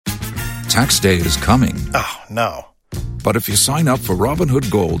Tax day is coming. Oh, no. But if you sign up for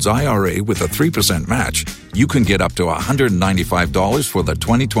Robinhood Gold's IRA with a 3% match, you can get up to $195 for the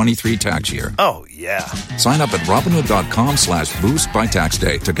 2023 tax year. Oh, yeah. Sign up at Robinhood.com/boost by tax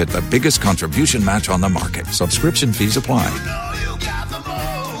day to get the biggest contribution match on the market. Subscription fees apply.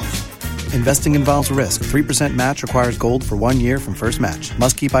 Investing involves risk. 3% match requires gold for 1 year from first match.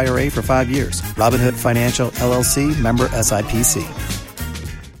 Must keep IRA for 5 years. Robinhood Financial, LLC, member SIPC.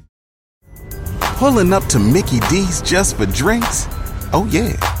 Pulling up to Mickey D's just for drinks? Oh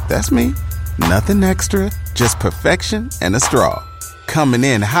yeah, that's me. Nothing extra, just perfection and a straw. Coming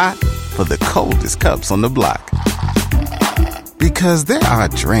in hot for the coldest cups on the block. Because there are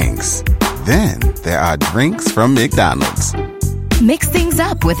drinks. Then there are drinks from McDonald's. Mix things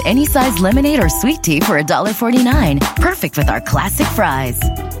up with any size lemonade or sweet tea for $1.49. Perfect with our classic fries.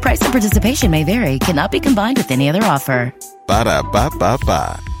 Price and participation may vary. Cannot be combined with any other offer.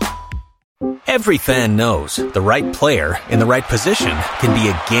 Ba-da-ba-ba-ba. Every fan knows the right player in the right position can be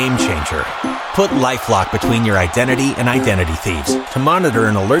a game changer. Put LifeLock between your identity and identity thieves to monitor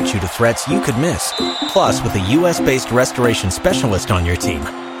and alert you to threats you could miss. Plus, with a U.S.-based restoration specialist on your team,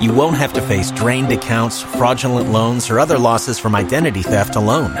 you won't have to face drained accounts, fraudulent loans, or other losses from identity theft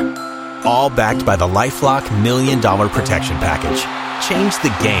alone. All backed by the LifeLock $1 Million Protection Package. Change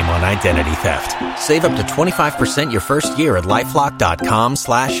the game on identity theft. Save up to 25% your first year at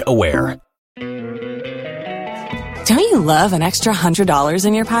LifeLock.com/aware. Don't you love an extra $100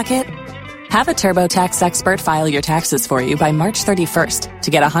 in your pocket? Have a TurboTax expert file your taxes for you by March 31st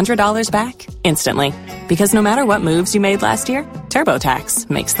to get $100 back instantly. Because no matter what moves you made last year, TurboTax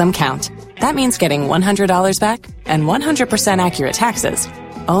makes them count. That means getting $100 back and 100% accurate taxes.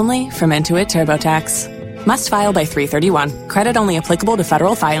 Only from Intuit TurboTax. Must file by 3/31. Credit only applicable to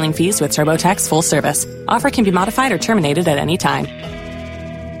federal filing fees with TurboTax full service. Offer can be modified or terminated at any time.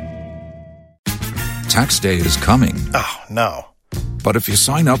 Tax day is coming. Oh, no. But if you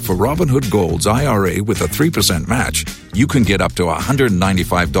sign up for Robinhood Gold's IRA with a 3% match, you can get up to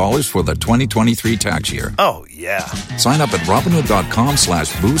 $195 for the 2023 tax year. Oh, yeah. Sign up at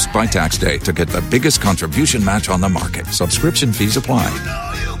Robinhood.com/boost by tax day to get the biggest contribution match on the market. Subscription fees apply.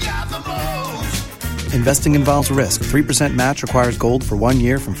 Investing involves risk. 3% match requires gold for 1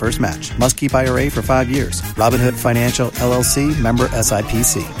 year from first match. Must keep IRA for 5 years. Robinhood Financial, LLC, member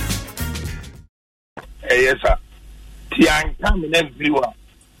SIPC. Yes, sir. Tiang come in everywhere.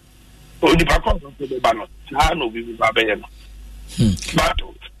 Only because of the banner. I know we will have but and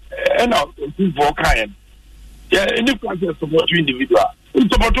now, for kind. Yeah, any process of what individual.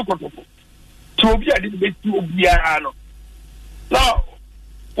 It's about to Kotoko. To be a little bit too piano. Now,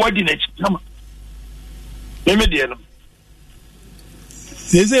 what did it come? Immediately.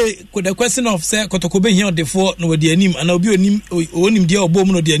 They say, the question of say Kotoko be here on the floor, no, the name, and I'll be on him, dear Bom,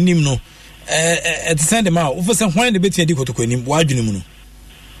 no, the name, no. At the same amount, over some wine the bit in the Kotoko, why do you know?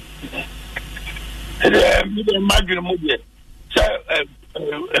 Imagine movie.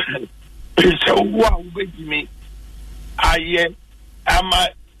 So, what with me? I am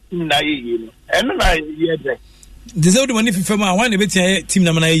naive, and I yet. Deserve the money from my one bit team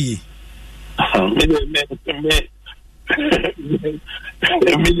Namanae.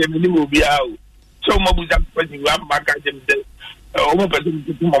 Will be out. So, Mabuza putting one back at them. Almost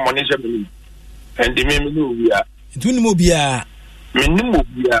more money, and the Mimubia. Tunimobia.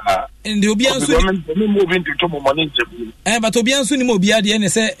 Minimobia. And the Obian moving to Tomo money. But Obian Sunimobia, the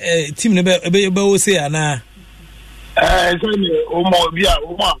NSA team never say, Anna. Omobia,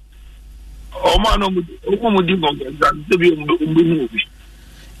 Oma, to be movie.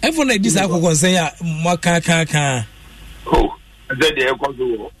 Everyone like this, I can say, Maka. Oh, then the Echo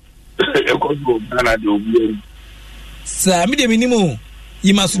Canada. Sir, me the minimum.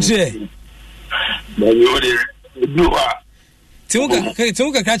 You must say. You are.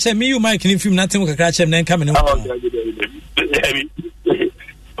 Timuka catch me, you might can film nothing to catch him then coming on.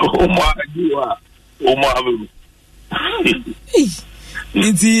 Oma, you are. Oma.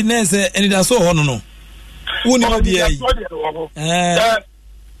 Indeed, Ness, and it is so honorable. Wouldn't be at least,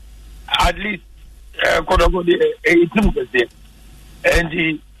 Kotoko,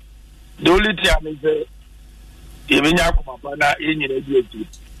 and the only time is even Yakuma, in your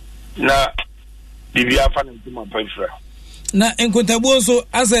na Bibia fan into my boyfriend. Na enkontabo so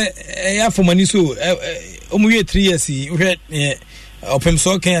as a yafomani so omuye 3 years we opem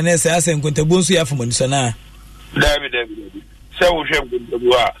so kan na say as enkontabo so yafomani so na David say we hwe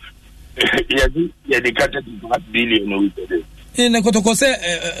enkontabo a ya dedicated $5 billion with it. Na Kotoko say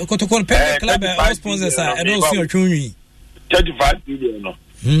Kotoko pen club sponsors are e don see otwunwi $35 billion no.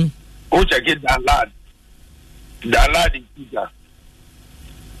 O check it that lad in Peter.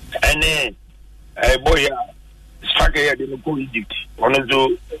 ene boy strike here the go Egypt one zo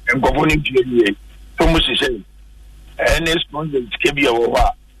governing play so much say ene sponsors ke bi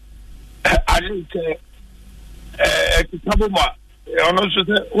wa I didn't say Tabuma ono so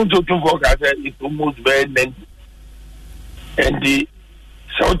say unto to for ka say it almost very 90 and the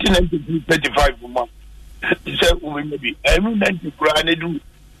 1735 month he said we maybe every 90 grand they do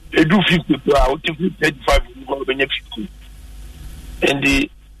 50 per hour to 35 go be 50 and the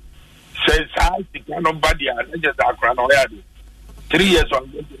says I the kind of body and just akra no ya 3 years on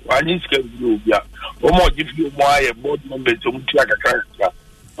one is schedule ya o mo give you more board members to mutia kakra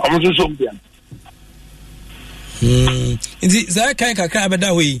am so bia inzi za kan kakra abeda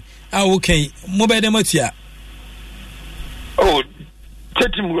hoyi a wo kan mo be dem atua oh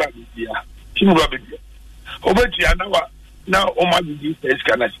tetimura bia timura bia obetia na o ma bi test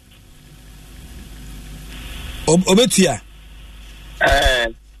kana obetia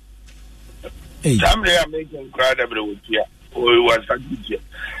Samre American crowd abere wotia o was sagitia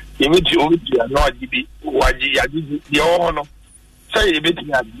yebeti obetia no agibi waji yaji ye ono say yebeti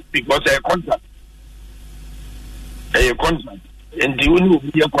because a contract and the only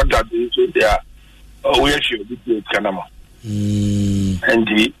be a contract so there we should be kanama and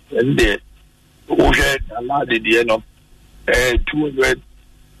the oje allowed the end of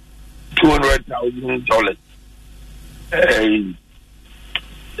 $200,000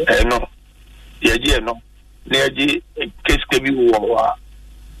 no yeah no neji case ke bi wo wa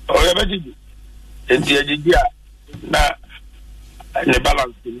o ya beji and the na ne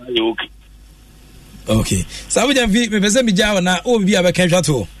balance na yo okay Safo Gyamfi me pese mi jawa na o bi abeka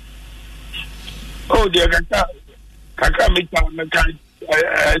hwato oh dear kaka me kan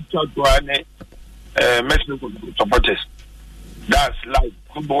to ane Mexico supporters that's like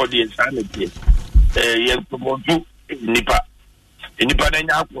football the insanity ye football to nipa na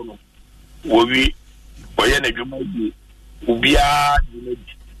nya akono wo wi oye na dwuma di ubia di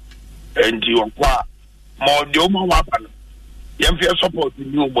and you kwa mo de o mo wa pa no ye mfe support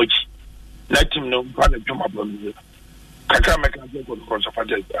ni o mochi na team no pa na dwuma ba mi kaka me kan ko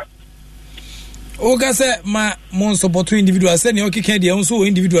supporters o ga se ma mon support individual se ne o keke de on so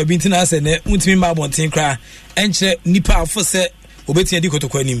individual bi ntina se ne untimi ma bonten kra enche nipa afo se obetia di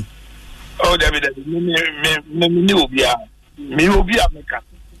kotoko anim oh David me obia meka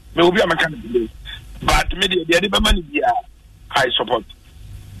but me the be man bia I support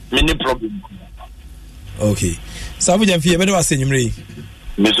me no problem okay Safo Gyamfi e be do asenyumre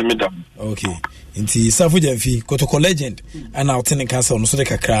me so me dam okay inti Safo Gyamfi kotoko legend ana altene kasa no so de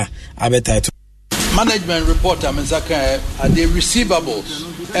kakra abeta management report amenzaka are the receivables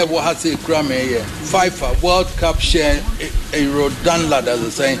what has a crame FIFA World Cup share in Rodan ladder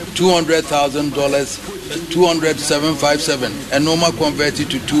as saying $200,000 20757 and normal converted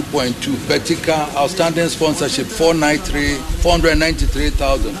to 2.2 vertical outstanding sponsorship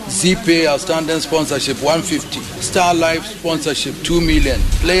 493,000 ZPay outstanding sponsorship 150 Star Life sponsorship 2 million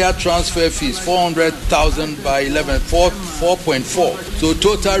player transfer fees 400,000 by 4.4 so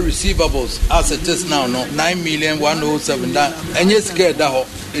total receivables as it is now 9,107 that and yes scared that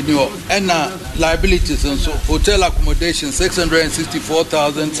and liabilities and so hotel accommodation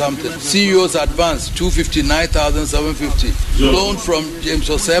 664,000 something CEO's advance 259,750 loan from James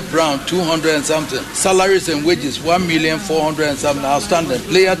Joseph Brown 200 and something salaries and wages 1,400,000 and something outstanding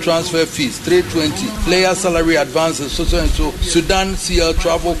player transfer fees 320 player salary advances so Sudan CL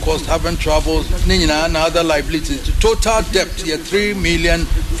travel cost haven't traveled and other liabilities total debt here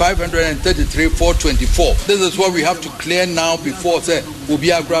 3,533,424 this is what we have to clear now before say will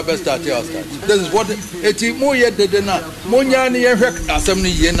be a grabber start here. This is what it more yet did not. Monyani assembly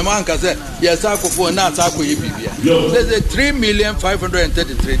yen the man can say, yes, I could for not Sako Yibia. There's a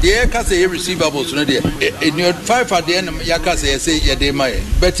 3,533,000. The Yakase receivables in your 5 at the end of Yakase say Yadema.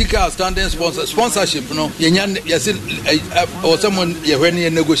 Betika outstanding sponsorship, no, Yan Yasin or someone Yahweh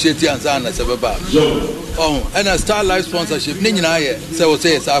negotiating and Zana Sababa. Oh, and a Star Life sponsorship, Nina, so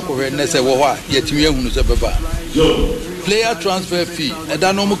says Sako Nessa Wawa, yet you Sababa. Player transfer fee.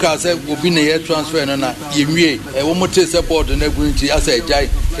 That no muka say will be a transfer na yemwe. E wo mote support na gunti asa ejai.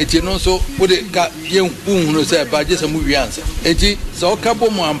 Eti no so wo de ka yen no say ba je samu wi answer. Eti so ka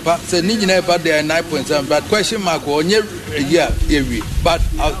bo mo ampa say ni nyina ba there 9.7 but question mark onye year ewi. But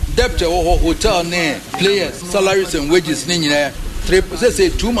debt hotel ne players salaries and wages ni nyina 3 say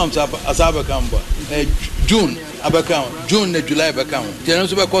 2 months asaba kamba. June abakam June and July abakam.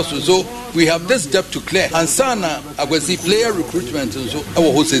 So we have this debt to clear. And sana agwasi player recruitment so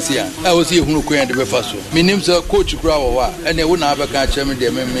awo hosesia. I was here hunu kwen de befaso. Me nim say coach kura wa and e wona abaka chairman de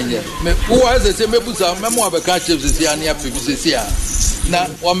menye. Me who has say mebusa memo abaka chairman sesia na afibsesia. na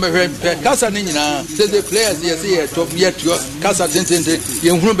wɔmɛhwɛ kasa ne nyinaa sɛ the players yɛsɛ yɛ top yɛ kasa tentente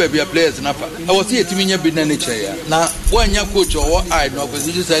yɛnhunu baabi a players nafa ɛwɔ sɛ yɛtumi nya bi na ne kyerɛ ya na wɔanya coach ɔwɔ eye no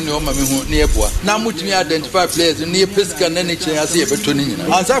ɔkɔsi sɛ ne ɔma me hu ne yɛboa na motumi identify players ne yɛpɛ sika na ne kyerɛ ya sɛ yɛbɛtɔ ne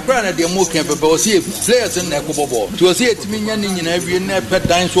nyinaa ansa koraa na deɛ moka bɛbɛ wɔ sɛ players no na ɛkɔbɔ bɔɔl nti wɔ sɛ yɛtumi nya ne nyinaa wie na ɛpɛ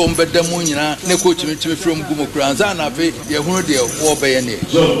dan so ɔmbɛda mu nyinaa ne coach me tumi frɛ mu gu mu koraa ansa na afei yɛhunu deɛ wɔbɛyɛ ne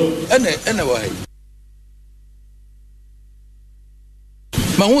ɛnɛ wɔ ha yi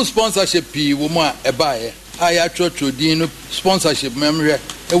mahu sponsorship pii wɔ mu a ɛbaeɛ a yɛatwerɛtwerɛ din no sponsorship mamehwɛ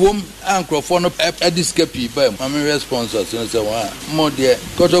ɛwɔm a nkurɔfoɔ no ɛde sika pii baa mu mamehwɛ sponsors no sɛ wɔn a mmɔ deɛ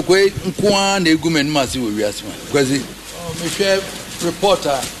kɔtɔkɔe nko ara na ɛgu m'anim ase wɔ wiase ma kwasi mehwɛ report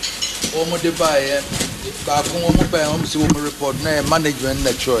a wɔn de baeɛ baako wɔn baeɛ wɔn sɛ wɔn report na yɛ management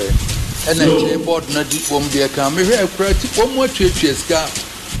na twerɛɛ ɛna nkyɛn board na di wɔn deɛ kan mehwɛ ɛkura ti wɔn mu atuatua sika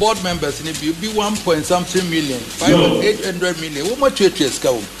board members ni bi 1.something million 800 million wo much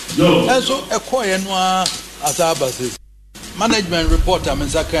sika wo enso ekoye no asabase management report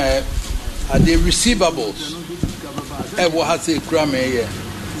amensaka the receivables wo ha say krame here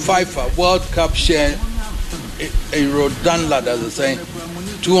FIFA World Cup share euro download as I say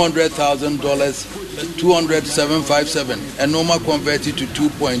 $200,000 20757 and normal converted to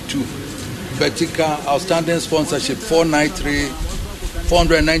 2.2 vertical outstanding sponsorship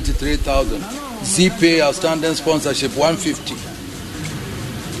 493,000. ZPay outstanding sponsorship 150.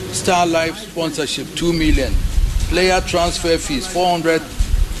 Star Life sponsorship 2 million. Player transfer fees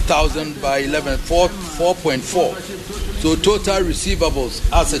 400,000 by 11 4.4. So total receivables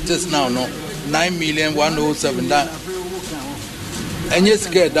as it is now 9,107,000. That and yes,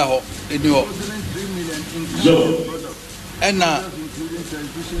 get that in your and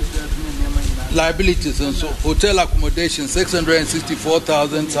liabilities and so hotel accommodation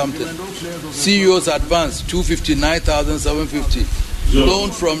 664,000 something, CEO's advance 259,750,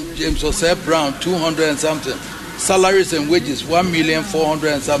 loan from James Joseph Brown 200 and something, salaries and wages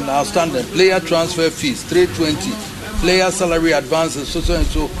 1,400,000 and something, outstanding player transfer fees 320, player salary advances so and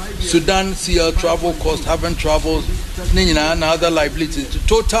so, Sudan CL travel cost, haven't travels and other liabilities.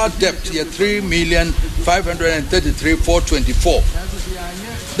 Total debt here 3,533,424.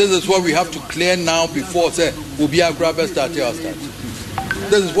 This is what we have to clear now before say we'll be a grabber start. This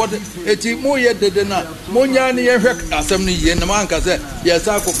is what eti mo ye dede na mo nya ne ye hwek asem ne ye na man ka say yes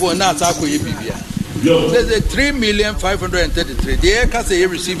akofo na asako ye bibia. There's a 3,533. The ka say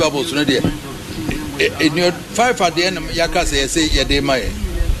receivables no there. In your 5 at the end ya ka say ye dey my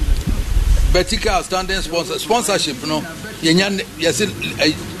vertical outstanding sponsorship no ye nya yes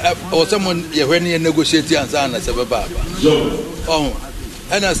or someone ye when ye negotiate answer na se baba. Oh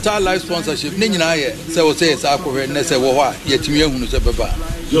and a Star Life sponsorship ni nyina ye say we say akohwe na say wo ho a yetimi ehunu se baba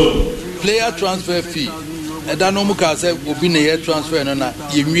player transfer fee e da no mu ka say obi na ye transfer no na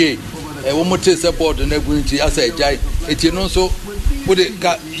ye nwie e wo mote say board na gunti asa ejai eti no so wo de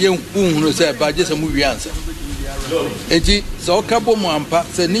ka ye nhunu say ba je say mu wi ansa eti so ka bo mu ampa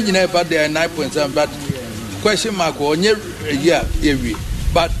say ni nyina e ba de 9.7 but question mark onye year ye wi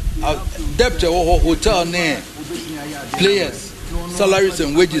but debt wo hotel ne players salaries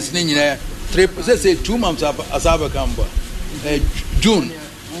and wages ninja 3 say 2 months as abakamba June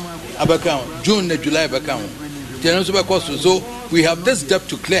abakam June and July abakam so we have this debt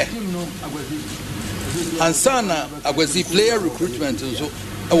to clear and sana agwasi player recruitment so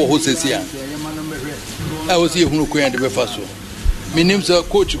awo hosesia I was here hunu kwen de befa so minim so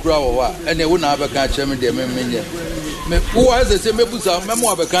coach kura wa ene wo na abaka chem de memmenye me wo has say mebusa memo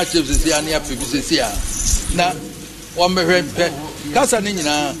abaka chem sesia na apebi sesia na one me kasa ni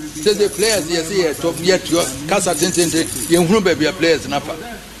nyina say the players yes top yet kasa tentente yenhunu ba bia players nafa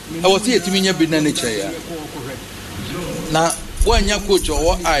I was here timi nya bi na ne kyen ya na wanya coach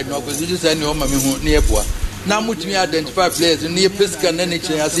or I no go say say ne o ma me hu ne eboa na mutimi identify players ne pesika na ne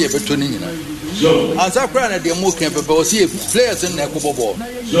kyen ya say beto ni nyina ansa kra na de mo kan beba o say players na ekobobo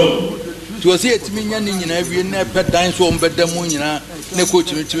to say timi nya ni nyina bi na pe dan so ombeda mu nyina ne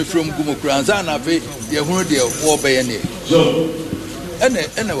coach mi timi from gumo kra ansa na fe ye hunu de wo be ye ne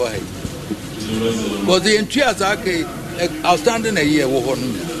ene wa hai because the entire zake outstanding a year wo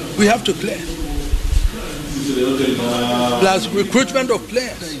we have to clear plus recruitment of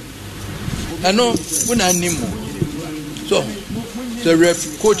players I know when I need more so the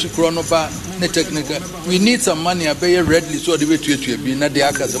ref coach chronoba ne technical we need some money abey readily so the way to be na the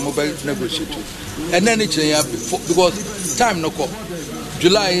aka some mobile negotiate and then it because time no come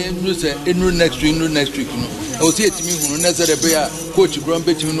July next week no I was here to me who necessarily coach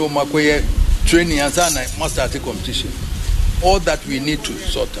Grumby to know Makoye training and must start a competition. All that we need to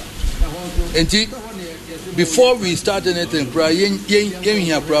sort out. And before we start anything,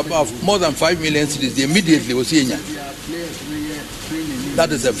 more than 5 million cities immediately was here.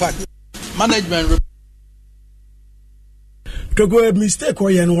 That is a fact. Management. To go a mistake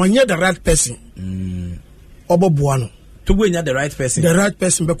or you one year the right person. Obobuano. To go in the right person. The right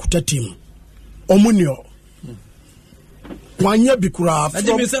person be kuta team. Omunio. 1 year bikura.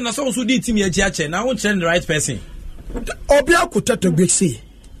 That means na so so di team ye chiache. Na won train the right person. Obia kuta to be say.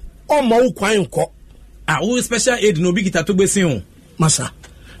 O ma wo kwan nko. Who special aid no be kita to be sin. Masa.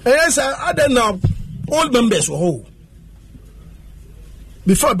 Yes, I don't know. All members were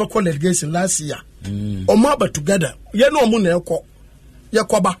before I call delegation last year. Omaba together. You know money eko.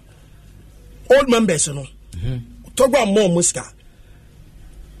 Yakoba. All members no. Togba more muska.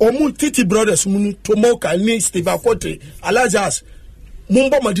 Omu Titi brothers mun Tomoka ni Steve Akote Alajas.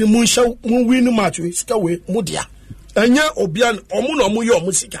 Mumba madi mun show mun win match we skawe mudia. Enya obian omu no mu yo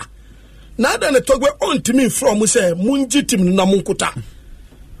musika. Na da ne togwe on to me from say munji team na munkuta.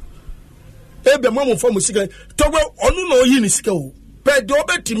 Ebe mamu from musika togwe onu no yi ni sika o. Pe do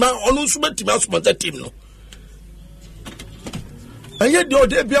betima onu so betima sponsor team no. Anya de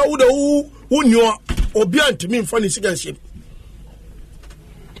ode bia wo da wo nyo obi antimi mfa ni sika ship.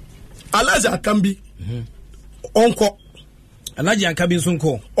 Alaza Akambi. Onko. Alaji Akambi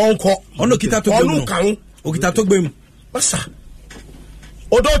nsunko. Onko. Ono kita to onu kan. O kita to gbem. Masa.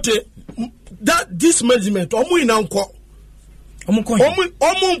 Odote that this management omu ina nko. Omu kon.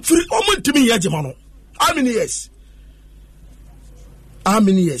 Omu ntimi yaje mano. How many years? I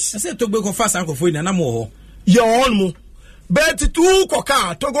say to gbe ko fast anko fo ina na mo ho. Your own mo. Bet tu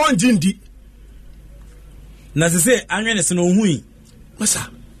koka to go njindi. Na se anwene se no hui. Masa.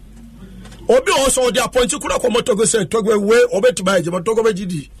 Obi also the appoint kura komoto go say to go we obetima je but to go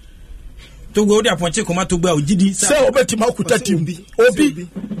gidi. To go the appoint koma to gba ogidi. Say obetima kuta team. Obi.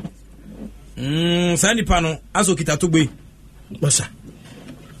 Sani pano aso kita to gbe. Masa.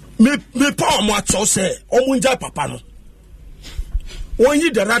 Me pa mo atso say omunja papa no. When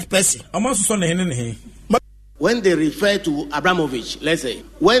you the right person. When they refer to Abramovich, let's say,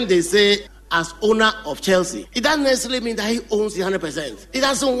 when they say as owner of Chelsea, it doesn't necessarily mean that he owns it 100%. It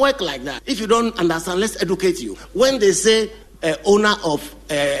doesn't work like that. If you don't understand, let's educate you. When they say owner of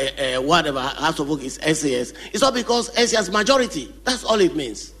whatever House of Work is SAS, it's not because SAS majority. That's all it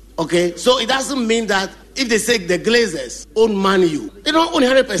means. Okay? So it doesn't mean that if they say the Glazers own Man U, they don't own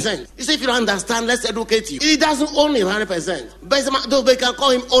 100%. You say if you don't understand, let's educate you. He doesn't own it 100%. But though they can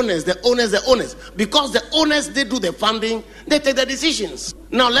call him owners, the owners. Because the owners, they do the funding, they take the decisions.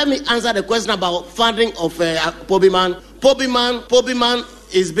 Now let me answer the question about funding of Pobiman. Pobiman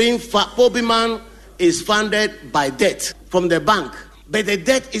is funded by debt from the bank. But the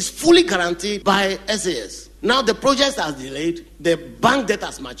debt is fully guaranteed by SAS. Now the project has delayed, the bank debt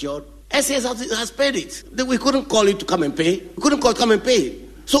has matured, SAS has paid it. We couldn't call it to come and pay. We couldn't call it to come and pay.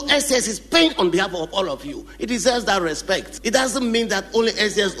 So SAS is paying on behalf of all of you. It deserves that respect. It doesn't mean that only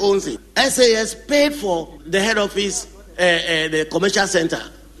SAS owns it. SAS paid for the head office, the commercial center.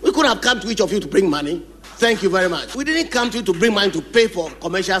 We could have come to each of you to bring money. Thank you very much. We didn't come to you to bring money to pay for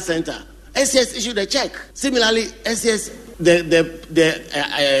commercial center. SAS issued a check. Similarly, SAS,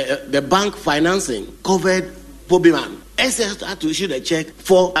 the bank financing covered Pobiman. SAS had to issue the check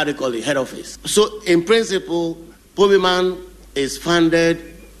for, how they call it, head office. So, in principle, Pobiman is funded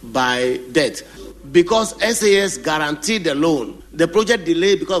by debt. Because SAS guaranteed the loan, the project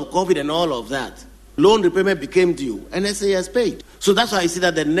delayed because of COVID and all of that. Loan repayment became due, and SAS paid. So that's why I see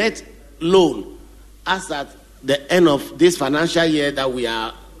that the net loan, as at the end of this financial year that we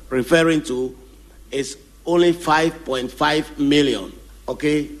are referring to, is only 5.5 million.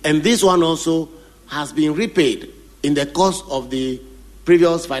 Okay? And this one also has been repaid in the course of the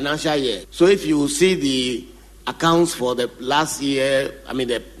previous financial year. So if you see the accounts for the last year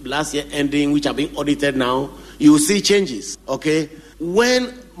ending, which are being audited now, you will see changes, okay?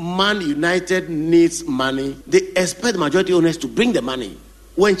 When Man United needs money, they expect majority owners to bring the money.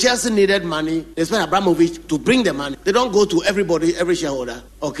 When Chelsea needed money, they expect Abramovich to bring the money. They don't go to everybody, every shareholder,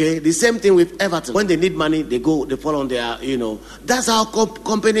 okay? The same thing with Everton. When they need money, they fall on their, That's how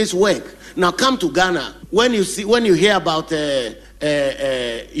companies work. Now come to Ghana. When you hear about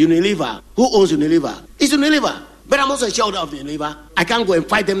Unilever, who owns Unilever? It's Unilever. But I'm also a shareholder of Unilever. I can't go and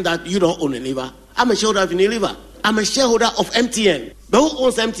fight them that you don't own Unilever. I'm a shareholder of Unilever. I'm a shareholder of MTN. But who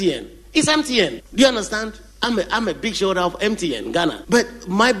owns MTN? It's MTN. Do you understand? I'm a big shareholder of MTN, Ghana. But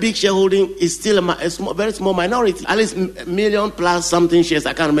my big shareholding is still a very small minority. At least $1 million plus something shares.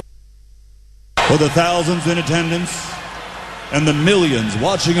 I can't remember. For the thousands in attendance and the millions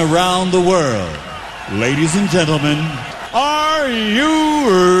watching around the world, ladies and gentlemen, are you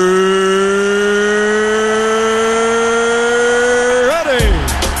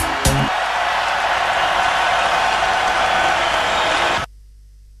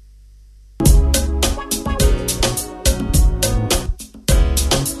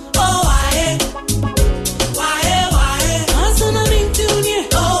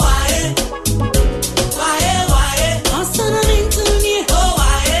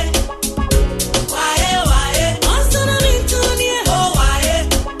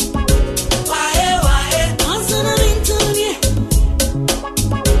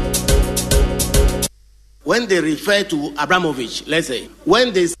when they refer to Abramovich, let's say,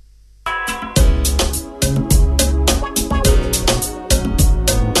 when they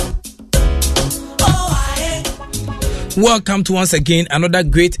Welcome to once again another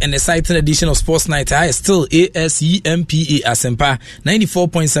great and exciting edition of Sports Night. I still ASEMPA Asempa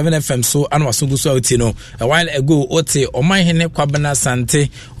 94.7 FM. So anwasungu so utino a while ago ote omai hene kwabana sante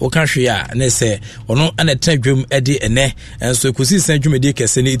okahwea ne se ono ana tadwum ede ene enso kusi sanjum de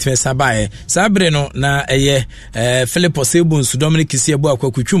kese ne itme sabae sabre no na eye Philip Osebunsu Dominic Kisiabu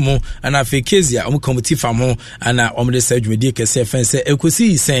akwakutwumu ana fekezia omkomiti famo ana omde sanjum de kese fense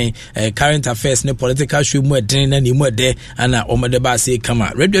ekusi sen current affairs ne political show mu eden na ni mu ana omede ba say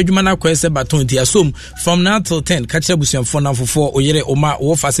kama radio adwuma na kwese baton ti asom from now till 10 kacha busuamfo na fofo oyere oma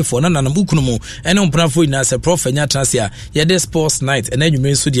wo fasefo na nanam ukunumu ene omprafo ina se prof nya transia ye de sports night ene adwuma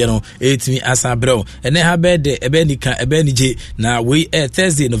nso de no etimi asabrel ene ha be de ebe nika ebe nije na we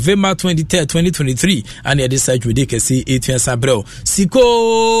Thursday November 23 2023 ana de sajwe de kesi etimi asabrel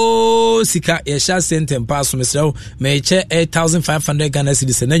sika ye sha sentem pass mesrew meche 8500 Ghana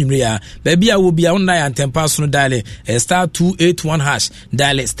cedis ene adwuma ya ba bia wo bia on na ya tempas no dale star 281 hash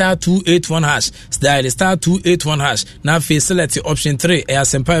dial star 281 hash dial star 281 hash na fe select option 3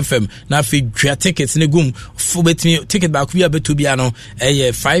 Asempa FM na fe dwa tickets ne gum fo betimi ticket ba ku bia beto bia no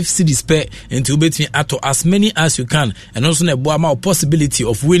 5 cedis per into betimi ato as many as you can and also na bo ama possibility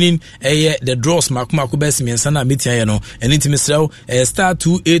of winning the draws makuma ko besi mensa na metia no and intimi srew star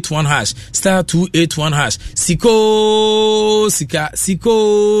 281 hash star 281 hash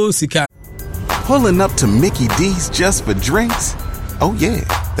sika Pulling up to Mickey D's just for drinks? Oh yeah,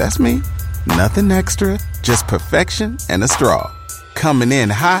 that's me. Nothing extra, just perfection and a straw. Coming in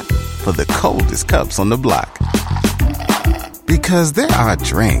hot for the coldest cups on the block. Because there are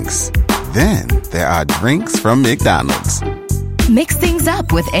drinks. Then there are drinks from McDonald's. Mix things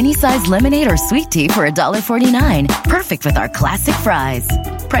up with any size lemonade or sweet tea for $1.49. Perfect with our classic fries.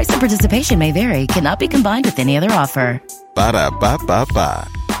 Price and participation may vary. Cannot be combined with any other offer. Ba-da-ba-ba-ba.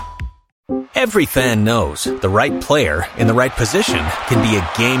 Every fan knows the right player in the right position can be a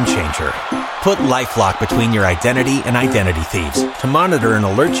game changer. Put LifeLock between your identity and identity thieves to monitor and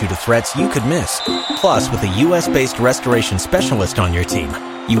alert you to threats you could miss. Plus, with a U.S.-based restoration specialist on your team,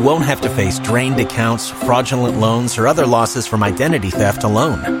 you won't have to face drained accounts, fraudulent loans, or other losses from identity theft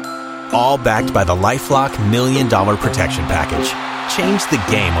alone. All backed by the LifeLock $1 Million Protection Package. Change the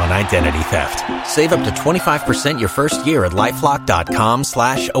game on identity theft. Save up to 25% your first year at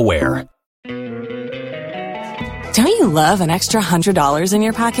LifeLock.com/aware. Don't you love an extra $100 in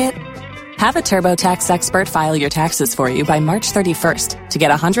your pocket? Have a TurboTax expert file your taxes for you by March 31st to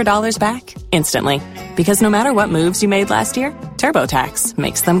get $100 back instantly. Because no matter what moves you made last year, TurboTax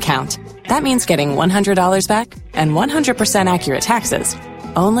makes them count. That means getting $100 back and 100% accurate taxes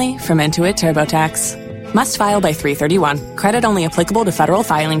only from Intuit TurboTax. Must file by 3/31. Credit only applicable to federal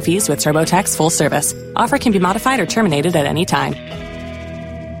filing fees with TurboTax full service. Offer can be modified or terminated at any time.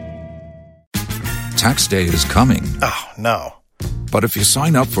 Tax day is coming. Oh, no. But if you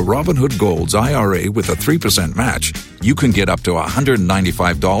sign up for Robinhood Gold's IRA with a 3% match, you can get up to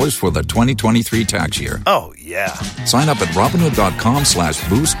 $195 for the 2023 tax year. Oh, yeah. Sign up at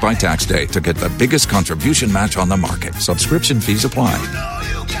Robinhood.com/boost by tax day to get the biggest contribution match on the market. Subscription fees apply.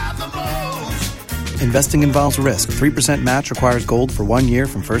 Investing involves risk. 3% match requires gold for 1 year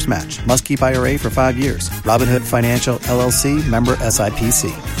from first match. Must keep IRA for 5 years. Robinhood Financial, LLC, member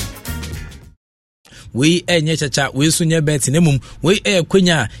SIPC. we enye chacha we sunye bet nemum we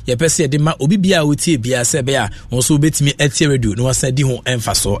kwenya ye pese de ma obi bia otie bia se be a onso betimi etie radio no wasadi ho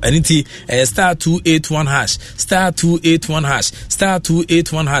emfaso aniti star 281 hash star 281 hash star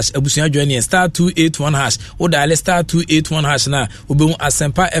 281 hash abusunya join star 281 hash o dial star 281 hash na obehu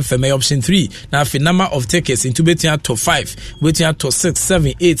Asempa FM option 3 na fi number of tickets into betia to 5 betia to 6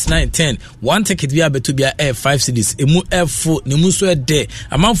 7 8 9 10 one ticket bia beto bia 5 cedis emu f4 nemu so de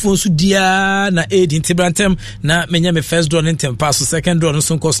amanfo so dia na 8 Tibrantem na menya me first draw ntem pass second draw no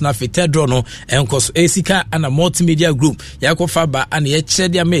so course na third draw no enkos esika ana multimedia group yakofa ba ana ye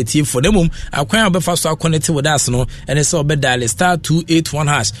chede am etie for demum akwan obefa so connect with us no ene so obedale star 281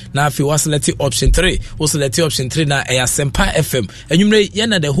 hash na afi was select option 3 was select option 3 na Asempa FM enwumre ye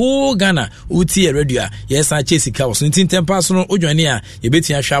na the whole Ghana utie radio yes a chesika was ntem pass no odwane a ye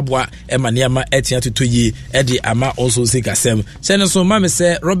betia hwaboa e mane ama etia tutoyi e de ama also sikasem sene so ma me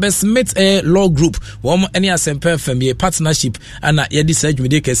say Robert Smith law group one any Asempa FM partnership and ye decide you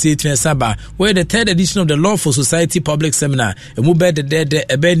make a saba where the third edition of the Law for Society public seminar and we be the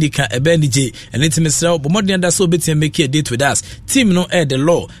ebenika ebenije and it's Mr. Bomodian that so bit make a date with us team no the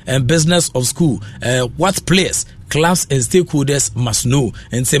law and business of school what place clubs and stakeholders must know.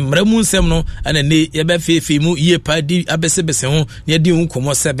 And say mremu nsem no ana ne yebe fefe mu ye pa di abesebese ho ne di hu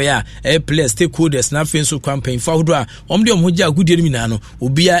komo sebe ya players stakeholders na fe so campaign fa hodo a omde omhoja agudie ni na no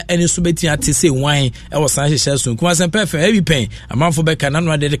obia eni so beti ate say wan e was san hye so Kumasi perfect heavy pain amanfo be kana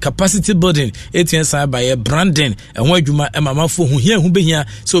no de capacity building etian san by branding e ho adwuma e mamafo hu hia hu behia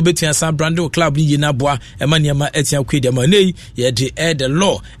so betian san branding club ni na boa e ma niam etian kwedi ma nei ye de the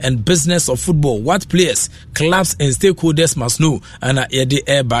law and business of football, what players, clubs and stakeholders must know. And ye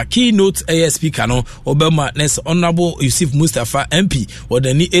de ba keynote speaker no Obama Nes Honorable Yusuf Mustafa MP or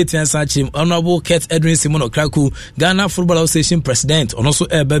the ni 18 Sachim Honorable Kurt Edwin Simon Okraku Ghana Football Association President on also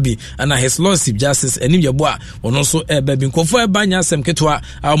baby and his lordship Justice Enim Yeboa on also baby Kofo Banya Sem Ketwa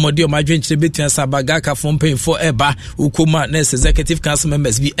our modio madwen chebetian sabagaka from paying for eba ukoma Nes Executive Council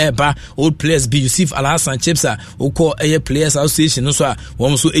members be eba old players be Yusuf Alhassan Chipsa uko players association no so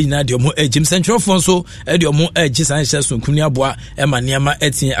won so ina de mo Jim Central Fund so de mo Jisan Shesun Kunia Boa ema niama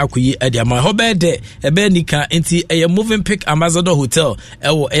etin akoyi de ama ho be de ebe nika enti moving pick Ambassador Hotel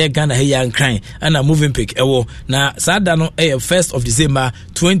ewo Ghana he yan kran ana moving pick ewo na sada no 1st of December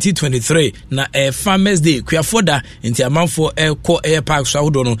 2023 na Farmers Day kuafoda enti amanfo ko park so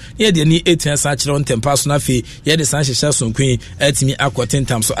ahodo no ye de ni 18 sa kire on tempa so na fe ye de san Shesun Kun etimi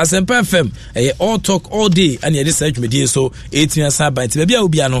akotentam so Asempa FM all talk all day and ye de search media so 18 sa ba enti bia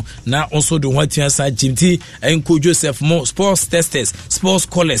obi ano na also do what sa Jimti enko Joseph Mo sports testers sports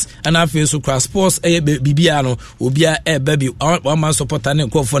callers and afi so cross sports bibia no obia baby one man supporter ne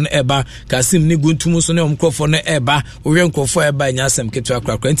nkofo no eba Kasim ni guntum so ne nkofo no eba owe nkofo eba nyasem ketu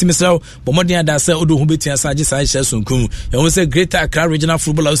akrakra enti misraw bomodin adasa odo hu betia sa agi sa Shesun Kun e won say Greater Accra Regional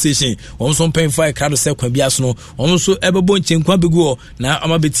Football Association won so pen fa Accra do se kwa bia so no won so ebebo nchenkwa begu na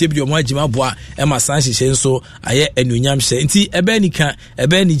ama betie bi omo agima boa e ma san hye so aye anunyam hye enti ebe nika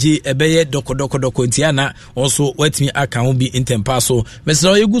ebe nije ebe ye doko ntiana also wetimi aka ho bi intempa so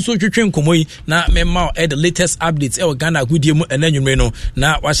mesra yegu so twetwe nkomoyi na memma the latest updates e Ghana gudie mu enanwumre no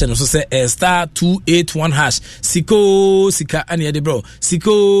na wahye no so se star 281 hash sika ane de bro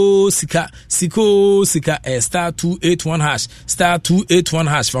siko sika star 281 hash star 281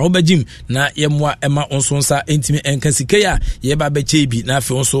 hash fa ho bagim na yemwa ema onso nsa entimi enka sika ya ye ba beche bi na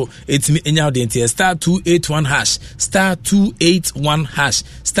afi onso etimi enya de enti star 281 hash star 281 hash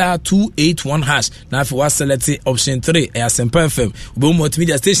star 281 hash na afi wa select option 3 Asempa FM bo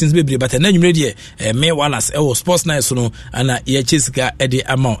multimedia stations bebre but na nwumre de me wallace sports night so no ana ye chesika de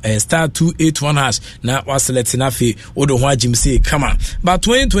amount star 281 hash na wa select na afi odo ho agim say come on but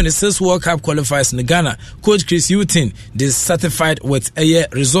 2026 World Cup qualifiers in Ghana coach Chris Hughton dissatisfied with a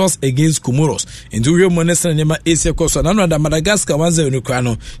results against Comoros in the real money nema Asia Coast na no da Madagascar 1-0 no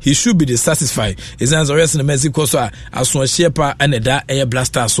kwano he should be dissatisfied is answer in Mexico so aso shepa and da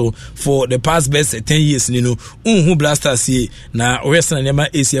blaster so for the past best 10 years ni no unhu blasters ye na western nema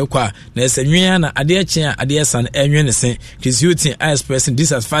Asia kwa na esenwia na ade chia ade san enwe ne sen Chris Hughton expressing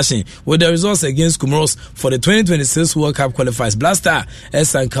dissatisfaction with the results against Comoros for the 2026 World Cup qualifiers. Blaster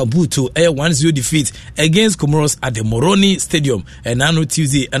Esan Kabuto 1-0 defeat against Comoros at the Moroni Stadium and Nano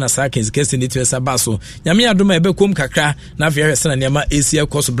Tuesday and Asakins guessing it was Abaso Yami Aduma Ebekom Kakra na Fiera Sana Nema Asia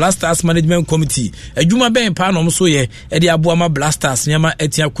Coast Blasters Management Committee Ejuma Ben Panom Soye Edi Abuama Blasters Nyama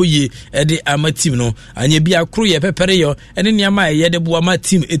Etia Koye Edi Ama team no anye bia kro ye pepereyo ene nyama ye de buama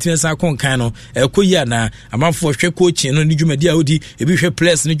team etinsa konkan no Koye na amanfo hwe coach no ni dwumadi a odi ebi hwe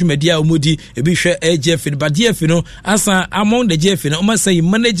players ni dwumadi a omodi ebi hwe AGF ni BDF no asa among the GF no o say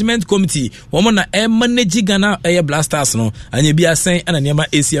management committee wo na manage Ghana Blasters no anye bia sen ana nyama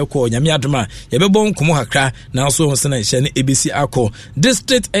Asia ko nyame adoma ye bebo nkomo kakra na so ho sena hye ne ABC akọ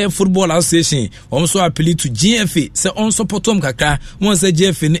district football association wo so appeal to GF se on supportom kakra won say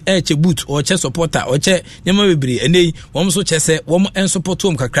GF ni che boot o che supporter o che nyama bebre enei wo so che se wo en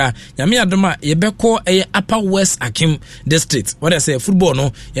supportom kakra nyame adoma ye beko Upper West Akim district what I say football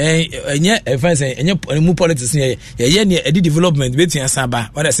no enye fancy enye mu politics ye ne edi development betia saba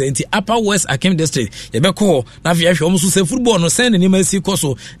what I say nti Upper West Akim district ye beko na fi ahwe wo so say football no sen ne ma si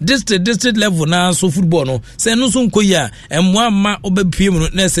koso district level na so football no sen no so nkoyi a emwa ma obepie mu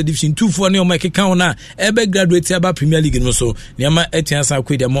na se division 2 for ne o makeka wona ebe graduate aba Premier League no so ne ma etia sa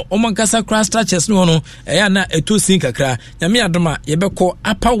kwede mo o mankasa cross structures no no eya na etosin kakra nyame adoma ye beko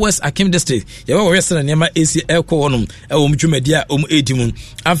Upper West Akim district ye ba wo sena ne ma AC eko wonum e wo mdwumadi a edimu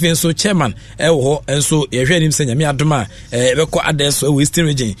afin so chairman e wo ho enso ye hwe nim se nyame adoma e beko adeso e Western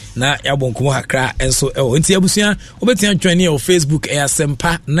region na ya bonkomo hakra enso e wo nti abusua obetia join your Facebook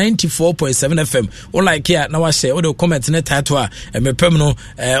Asempa 94.7 FM o like here na wa share o de comment ne title a mepem no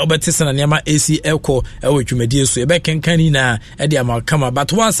obetisa na ma AC eko e wo dwumadi so e be kenkani na e de amakama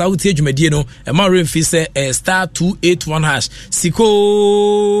but once out dwumadi no e ma remfi Enti say star 281 hash.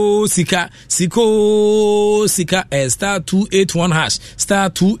 Sika star 281 hash. Star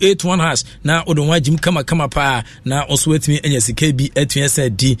 281 hash. Na odonwa jim kama pa na also wetimi enya sika bi etuen say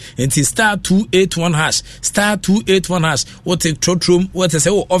di. Enti star 281 hash. Star 281 hash. What take trotrom what say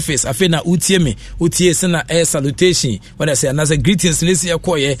office afi na utie me. Utie se na salutation. What I say another greetings nesi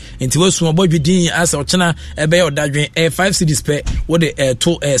ekoye. Enti wasu abodwidin as ochena ebe odadwen 5 cedis per what the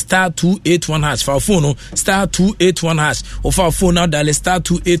to star 281 hash for phone star 281 hash or for phone now dial star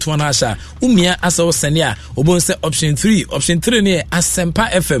 281 hash umia asa osenia obon say option 3 ne Asempa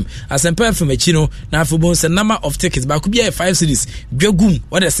FM echino na for say number of tickets ba could be 5 cedis dwagum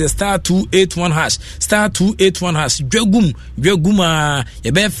what I say star 281 hash star 281 hash dwagum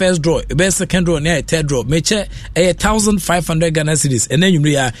ye be first draw ye be second draw na third draw meche 1500 Ghana cedis and then you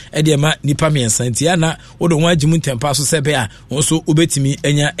e de ma nipa miensa ntiana wodo wan agimu tempa so sebe a onso obetimi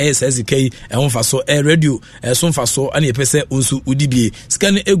enya SSK ehonfa so radio sonfa so ana yepese onso udibie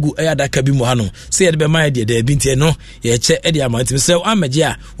scan egu ayadaka bi mu hano se ye de be ma de bi ntie no ye che e de amantimi se amaje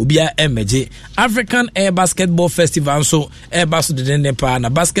a obia emeje African Air Basketball Festival so air baso de den pa na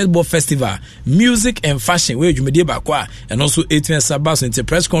basketball festival music and fashion we dwumede ba kwa and also 18 Sabas into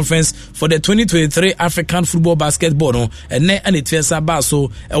press conference for the 2023 African Football Basketball no ene ana 18 Sabas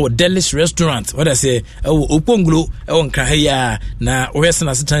so e Delish restaurant what I say Oponglo Nkahaya na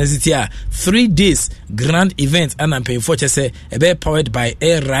Western City 3 days grand event and I'm paying for say be powered by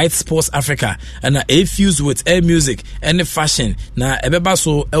Air Right Sports Africa and a fused with air music and fashion na ebeba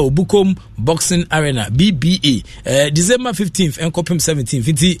so Bukom Boxing Arena BBA December 15th and Kopim 17th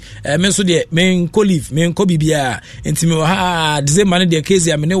inti men so de men colleague men ko bibia inti me ha December na de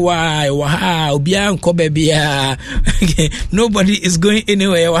case amene wa obia nko bia nobody is going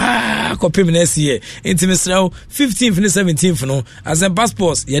anywhere kopim next year into Mr. 15th and 17th no as a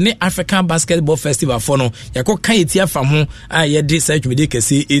passports ye African Basketball Festival for no yako kayetia fam ho ye de search me de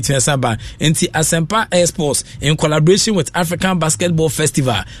kese 18 Saba into Asempa Sports in collaboration with African Basketball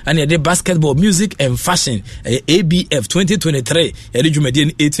Festival and ye de basketball music and fashion ABF 2023 ye de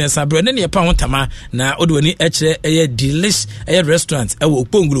jumedin 18 Saba na ye pa hontama na odwani echre ye Delish restaurant e wo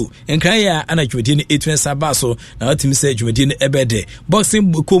Pongru enkan ya ana jumedin 18 Saba so na otimi say jumedin ebede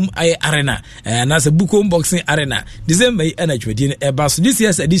boxing bukum arena and as a Bukom Boxing Arena December energy so this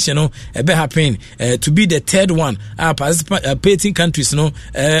year's edition no be happen to be the third one participating countries no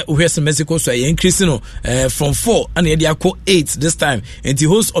where's Mexico so increasing no from 4 and they are 8 this time and the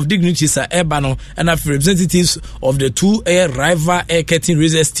host of dignitaries are Ebano and representatives of the two rival curtain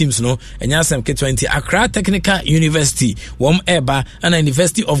raisers teams no and yasem K20 Accra Technical University Eba and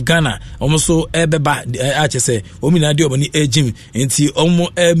University of Ghana also Ebeba say omina di obani ejim enti omo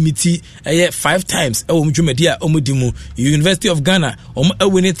miti 5 times Jumedi Omudimu University of Ghana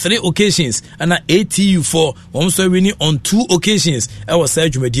winning 3 occasions and ATU 4 also winning on 2 occasions was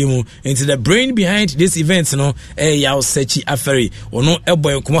Jumedimu into the brain behind this event no Yao Sechi Aferi ono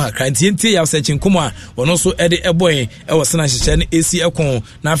eboy nkomo hakranti nti Yao Sechi nkomo a ono so ede eboy was na hyehyɛ no AC ekon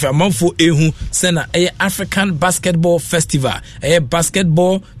na afa manfo ehu sena African Basketball Festival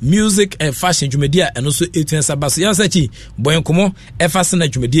basketball music and fashion Jumedi and also 18 Sabas Yao Sechi boy nkomo efa sena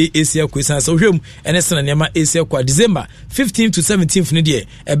Jumedi AC ekon so hwem ene sena nema AC ekwa December 15th to 17th ne de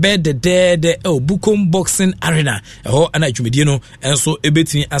ebe de Bukom Boxing Arena ho ana Jumedi no enso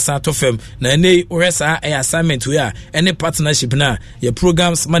ebetini asato fam na ne oresa assignment we a ene partnership na your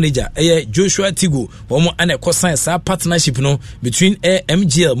programs manager Joshua Tigo womo ana kosan sa partnership no between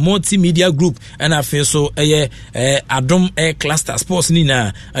MGL Multimedia Group and afi so Adom Cluster Sports ni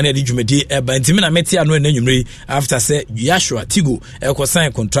na ana de Jumedi eba ntimi na meti ano na nwumre after say Joshua Tigo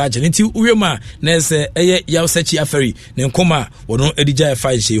kosan contract nti uwema na se Yao Sechi Aferi ne nkoma wono edija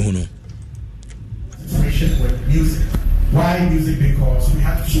fa je hu no with music. Why music? Because we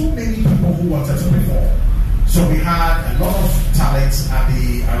had so many people who wanted to perform. So we had a lot of talents at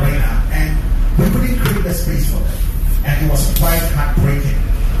the arena and we couldn't create the space for them. And it was quite heartbreaking.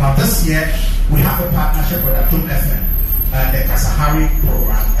 Now this year, we have a partnership with Adom FM and the Kasahari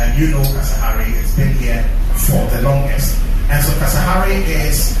program. And you know Kasahari has been here for the longest. And so Kasahari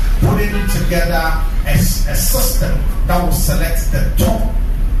is putting together a system that will select the top,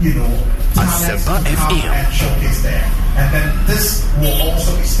 talents to come and showcase there. And then this will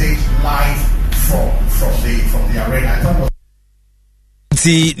also be staged live from the arena.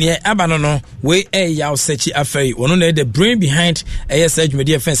 nti ne abano no we yaw sechi afei wono na the brain behind ASH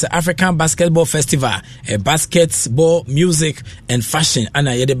Media Fence African Basketball Festival, a basketball music and fashion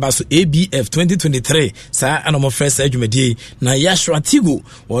ana yede baso ABF 2023 sa anomo fresh adwumadi na Yashua Tigo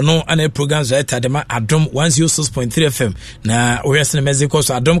wono ana programs right adema Adom 106.3 FM na we yasene mexico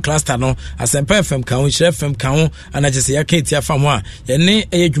so Adom cluster no Asempa FM kan Shire FM kan ana jese yaketi afam a yene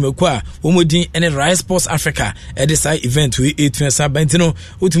adwumaku a womodin ene Rise Sports Africa edisa event we 8 Bentino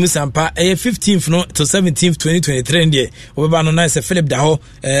utumi sampa 15th no to 17th 2023 ndie obeba no na se Philip Daho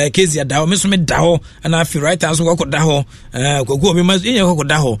Kezia Daho meso me Daho ana afi right aso ko Daho kogu me mas enye ko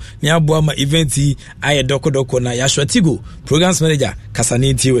Daho ni aboa ma event yi aye doko na Yashua Tigo programs manager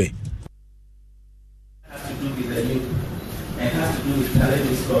Kasani Tiwe. Has to do with the youth and has to do with talent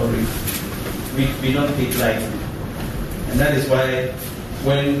discovery. We don't take lightly, and that is why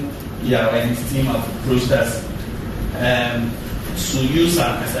when Yao and his team have approached us to use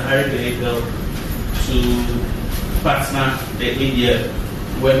our Kasahari vehicle to partner the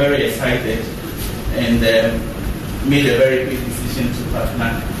ADF, we're very excited and made a very quick decision to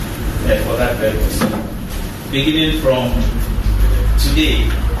partner for that purpose. Beginning from today,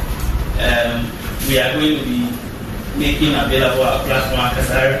 we are going to be making available our platform, our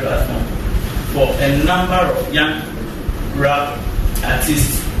Kasahari platform, for a number of young rap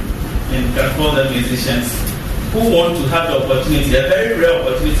artists and can call them musicians who want to have the opportunity, a very rare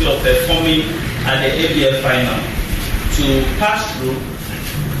opportunity of performing at the ABL final, to pass through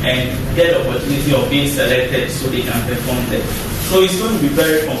and get the opportunity of being selected so they can perform there. So it's going to be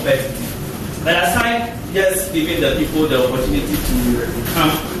very competitive. But aside just giving the people the opportunity to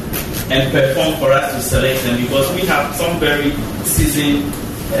come and perform for us to select them, because we have some very seasoned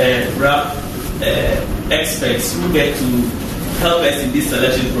rap experts who get to help us in this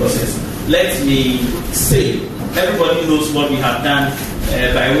selection process. Let me say, everybody knows what we have done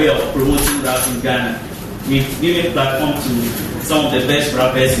by way of promoting rap in Ghana. We've given platform to some of the best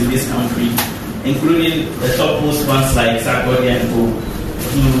rappers in this country, including the topmost ones like Safo Gyamfi,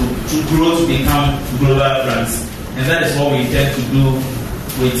 to grow to become global brands. And that is what we intend to do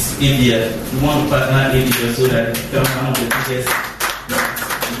with India. We want to partner India so that it becomes one of the biggest.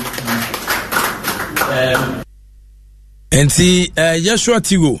 Enti Yashua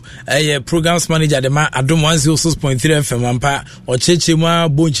Tigo programs manager de ma Adom 106.3 FM ampa ocheche mu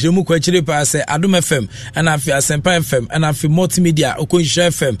abonchire mu kwachire pa se Adom FM ana afi Asempa FM ana afi multimedia Okonhira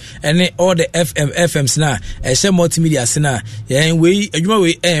FM ene all the FMs na ehye multimedia sina yen we adwuma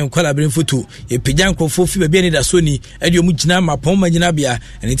we collaborate photo e pigyan krofo fi bia ni da soni ade mu gina mapon magina bia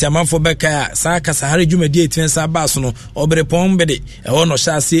enti amanfo beka sa Kasahari dwumadi etensa baso no obere pon bede e ho no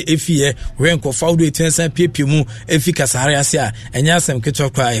hyase efie we nkofo awdo etensa piepie mu efi Kasahari Asia enya asem keto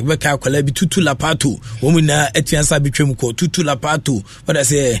kwa beka akola bi tutu lapato womu na etiansa bitwem ko tutu lapato what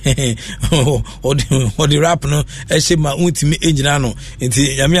say odi rap no ehye ma untimi engina no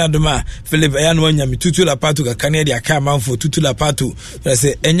enti yame adoma Philip ya no anya mi tutu lapato ka kane dia ka manfo tutu lapato what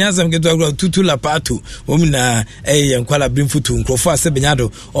say enya asem keto kwa tutu lapato womu na nkwala brimfutu nkrofo ase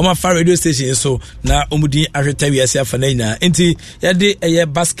benyado o ma fa radio station so na omudin ahweta wi ase afa na ina enti yade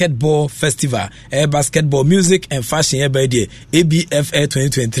basketball festival basketball music and fashion ABF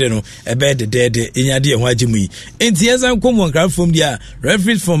 2023 no ebe de enyade ho agimu yi enti yezan komo nkran from dia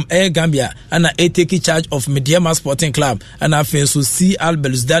referees from Air Gambia and take charge of Mediama Sporting Club and afenso CR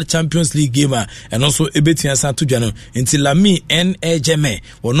Belouizdad Champions League gamer and also ebetian santo dwano enti Lami Ejeme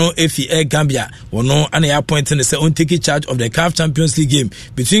wono efi Air Gambia wono an appointing say on take charge of the CAF Champions League game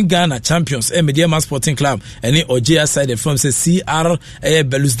between Ghana champions and Mediama Sporting Club and Ojia side from say CR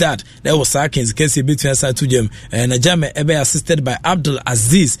Belouizdad there was Sakins case ebetian santo dwam and Jame ebe assisted by Abdul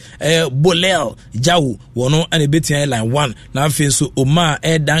Aziz Bolel Jawu wono and ebetian line 1 na afenso Omar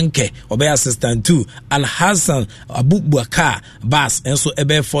Danke obe assistant 2 Al Hassan Abubakar Bass and so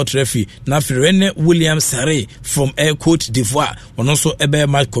ebe fourth referee na Firene William Sare from Air Cote d'Ivoire and also ebe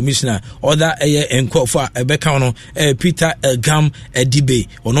match commissioner other enko for ebe kano Peter Elgam Edibe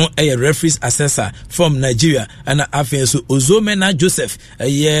ono referees assessor from Nigeria and afenso Ozomena Joseph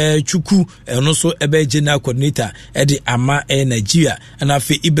Chuku and also ebe general coordinator edi ama Nigeria and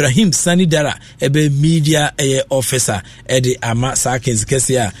afi Ibrahim Sanidara ebe media officer edi ama Sakins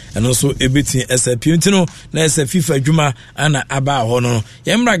Kesia and also ebiti SPU ntino na FIFA Juma ana aba hono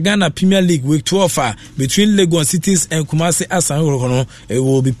Yemra Ghana Premier League week 12 between Lagos Cities and Kumasi Asante Kotoko. It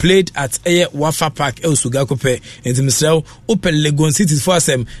will be played at Wafa Park El Sugakope enti misrel open Lagos Cities for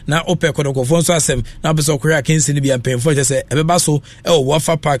asem na open Kotoko for so asem na beso korea kinsi ni bia mpemfo je se ebeba so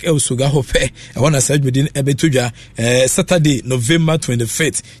Wafa Park El Sugakope e wona say within ebetudwa Saturday November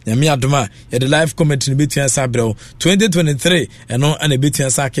 25th nyame adoma ya the live commentary between Sabro 2023 and on and between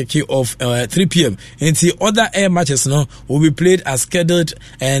kick off 3 p.m. Into other air matches no will be played as scheduled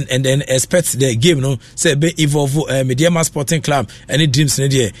and then expect the game no say be involve Mediama Sporting Club any dreams no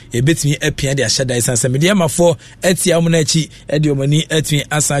there e betimi apia dia shada isanse Mediama for etia omunachi ediomani etwi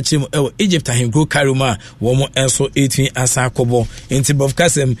asachim Egypt ahengro karuma wo mo enso etwi asakobo into bof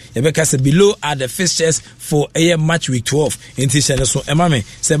kasem ye be kase below are the fixtures for a match week 12 into channel so emame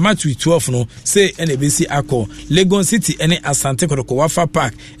say match week 12 no say NBC akọ Lagos City any Asante Kotoko Wafa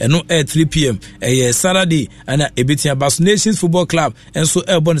Park eno 3 p.m. Saturday and ebetia Bas Nations Football Club and so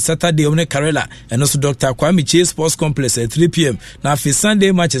Elbon Saturday on Karela and also Dr. Kwame Chase Sports Complex at 3 p.m. Now for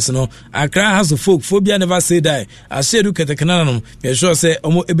Sunday matches no Accra has a folk phobia never say die I said look at the canal me sure say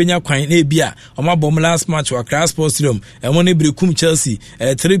omo ebenya kwan na bia omo bom last match Accra Sports Stadium and one Brekum Chelsea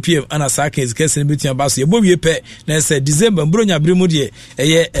at 3 p.m. and Asaka is guessing between Bas ye bo wie pe na say December bronya bremu de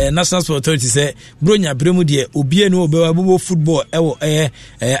National Sport Authority say bronya bremu de obi enu obewa football ewo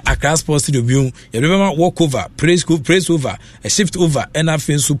Accra Sports Stadium you remember walk over praise over a shift over and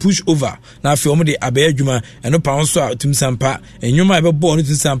afin so push over na afin omo de abe adwuma eno pa so atum sampa enwuma ebe ball no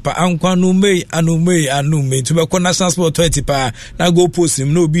sampa ankwa no mei anu mei to be National Sport Authority pa na go post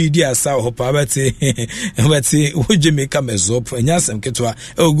him no bi di asa ho pa beti o Jamaica mezop enya sem ketwa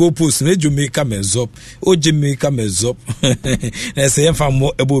e go post me Jamaica mezop o Jamaica mezop na say yemfa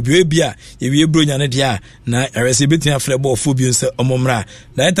mo ebo bi bia ye wie bronya ne dia na erese betia frebo fo bi nse omomra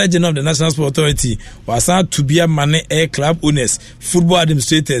Director General of the National Sport Authority was to be a money air club owners football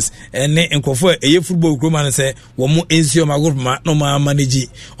administrators and nkofo eye football groman say wo mo ensio magoma no ma manage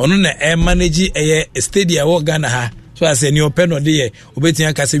ono na air manage eye stadium wo Ghana ha so as any open on the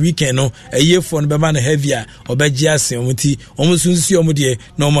obetia ka se weekend no eye for no be man heavier obeji ase omuti omusunsi omudie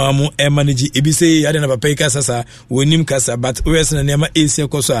no ma mo air manage ebi say ade na papa ka sasa wonim kasa but wes na nema esi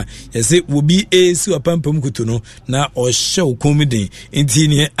koso a yese wo bi esi opampam kutu no na o show comedy enti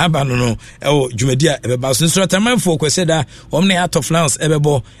ni abano no ewo dwumadi a ebeba so nso tamanfo kweseda omne out of lines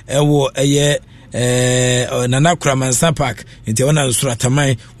ebebo ewo eye Nana Kramansa Park into one of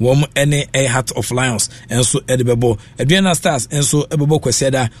Surataman, warm any a Heart of Lions, and so Edibabo, Adriana Stars, and so Ebabo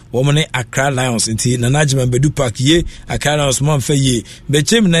Queseda, woman Accra Lions, into Nanajman Bedu Park, ye, Accra Lions, Monfe ye,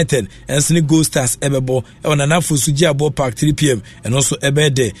 Bechem United, and Sneak Go Stars Ebabo, on Anafu Sujiabo Park 3 p.m., and also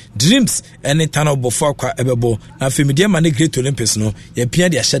Ebede, Dreams, any tunnel before Ebabo, now for Media Money Great Olympics, no, ye Pia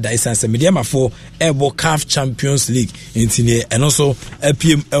de Ashada Essence, Media for Ebo CAF Champions League, into and also a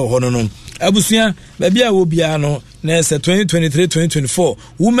PM El Hononon. Abusia baby a wo bia no na 2023-2024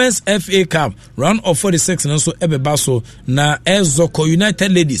 Women's FA Cup round of 46 no so ebeba so na Ezoko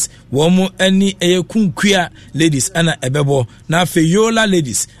United Ladies wo mo ani kunkwia ladies ana ebebo na fe Yola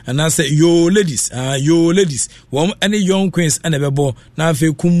Ladies ana se Yo Ladies wo mo ani Young Queens ana ebebo na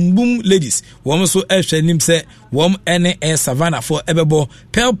fe Kumbum Ladies wo mo so ehwenim se wo mo ani Savannah for ebebo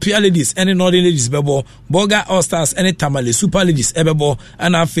Pelpia Ladies ani Northern Ladies bebo Boga All Stars ani Tamale Super Ladies ebebo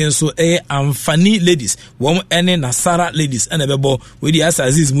ana fe so Amfani Ladies wo any Nasara Ladies and ebebo with the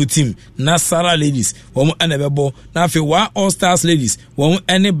Asaziz mu team Nasara Ladies wo and ebebo na fe wa All Stars Ladies wo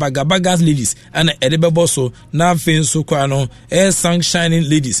any Bagabagas Ladies and ebebo so na fe so kwa no Sunshining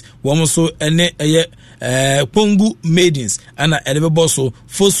Ladies wo so any Pongu Maidens and ebebo so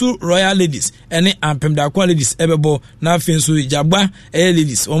Fosu Royal Ladies any Ampemdakwa Ladies ebebo na fe so Jabba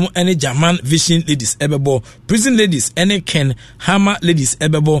Ladies wo any German Vision Ladies ebebo Prison Ladies any Ken Hammer Ladies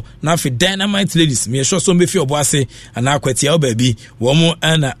ebebo na fe Dynamite Ladies me sure so be fi oboase ana akwatia baby wo mo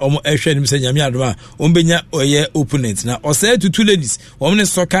ana omo ehwenim se nyame adoma ombenya oye opponent na osay tutu ladies wo ne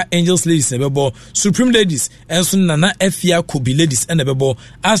Soccer Angels Ladies nebebo Supreme Ladies enso na Afia Kobi Ladies enebebo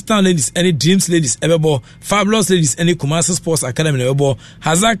Aston Ladies any Dreams Ladies ebebo Fabulous Ladies any Kumasi Sports Academy nebebo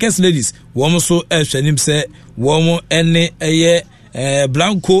Hazakes Ladies wo mo so ehwenim se wo mo ene eye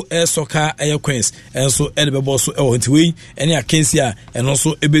Blanco Soccer Queens and so Edibabo so Ntiwe any Akensia and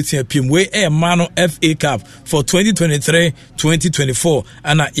also Ebetia PM way Mano FA Cup for 2023-2024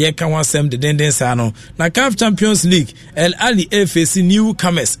 and yeka wansem de denden sano na CAF Champions League El Ali FAC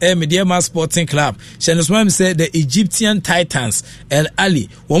newcomers Mediama Sporting Club Shenoswam said the Egyptian Titans El Ali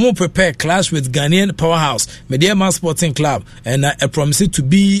will prepare clash with Ghanaian powerhouse Mediama Sporting Club and promised to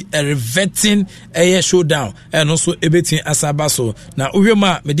be a riveting showdown and also Ebetia Asabaso na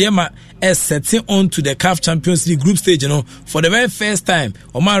uhwema mediema is setting on to the CAF Champions League group stage, for the very first time.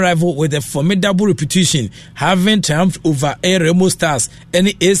 Oma arrival with a formidable reputation, having triumphed over Remo Stars and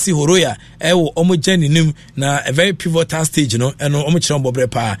AC Horoya. Ewo omo Janinum na a very pivotal stage, and omo chirombo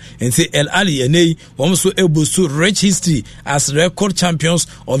brepa. And say El Ali and omo so able to rich history as record champions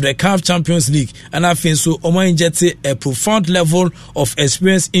of the CAF Champions League. And I think so omo injected a profound level of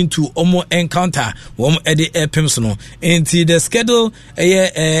experience into omo encounter. Omo edi epimsono. Into the schedule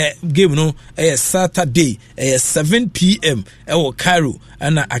game Saturday 7 p.m. Ewo Cairo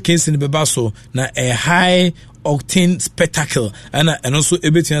and against in Bebaso na a high octane spectacle and also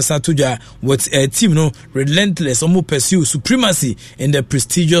Ebetian Satuja with a team relentless almost pursue supremacy in the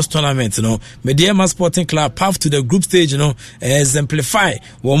prestigious tournament. Mediema Sporting Club path to the group stage exemplify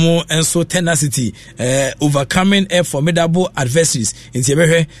one and so tenacity overcoming a formidable adversaries in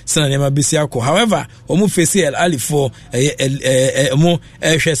Tibehe Sanema Bisiako. However, face El Ali for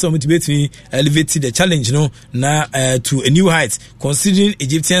elevated the challenge to a new height, considering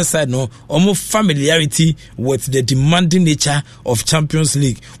Egyptian side almost familiarity with the demanding nature of Champions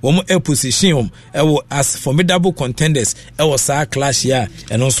League. One more position as formidable contenders. Was our clash here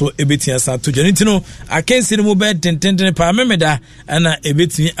and also Ebetian Santo Janitino. I can't see the mobile tendent parameda and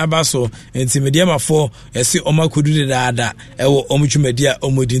Ebeti Abaso and Timediama for a see Oma Kudu Dada, Ewo Omuchumedia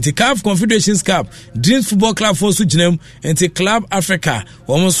Omudinti CAF Confederations Cup, Dreams Football Club for Sujem, and Club Africa.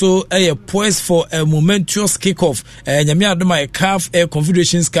 Also a poised for a momentous kickoff. Yamia Doma CAF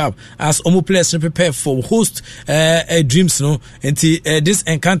Confederations Cup as Omo players prepare for host dreams this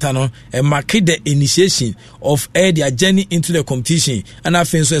encounter mark the initiation of their journey into the competition, and I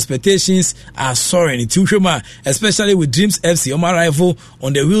think so expectations are soaring especially with Dreams FC on arrival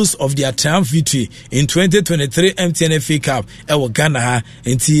on the wheels of their triumph victory in 2023 MTN FA Cup Ghana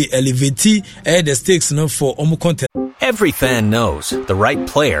until elevate the stakes for content. Every fan knows the right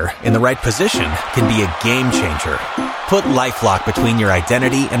player in the right position can be a game changer. Put LifeLock between your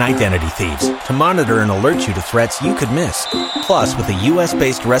identity and identity thieves to monitor and alert you to threats you could miss. Plus, with a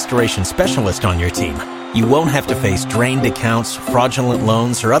US-based restoration specialist on your team, you won't have to face drained accounts, fraudulent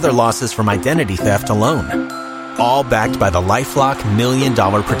loans, or other losses from identity theft alone. All backed by the LifeLock $1 Million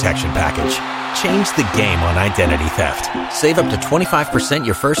Protection Package. Change the game on identity theft. Save up to 25%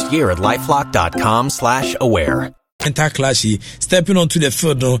 your first year at LifeLock.com/aware. Clashy stepping onto the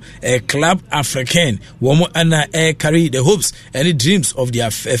field, a Club African woman and carry the hopes and the dreams of their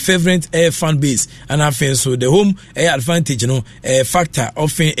favorite fan base, and I feel so the home advantage a factor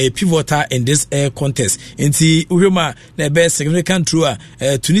often a pivotal in this contest. Inti Uhema the best significant through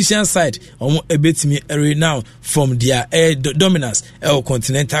Tunisian side a bit me now from their dominance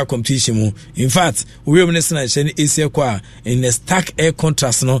continental competition. In fact, we are in a stark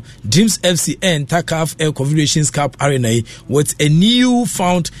contrast. Dreams FC and CAF Confederations Cup Arena with a new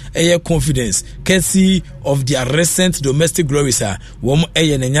found confidence courtesy of their recent domestic glories.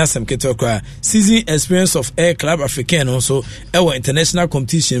 Season experience of Club African also our international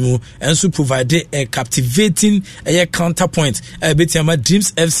competition and so provided a captivating counterpoint.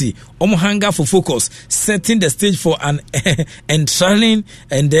 Dreams FC hunger for focus, setting the stage for an enthralling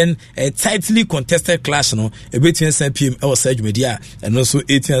and then a tightly contested clash between SPM or Serge Media and also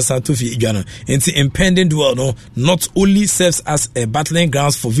 18 Santofi Igano. Into impending duel not only serves as a battling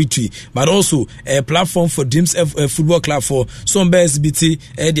grounds for victory but also a platform for Dreams Football Club for some BSBT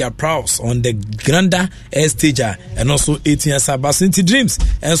their prowess on the grander stage and also 18 Sabas Dreams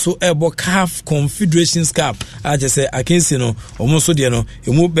and so a CAF Confederations Cup. I just say I can see almost so you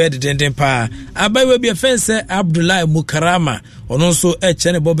move bed den pa abai we be fence Abdullah Mukarama on also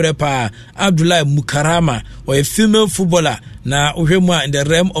chene bobre pa Abdullah Mukarama or a female footballer na uhemwa in the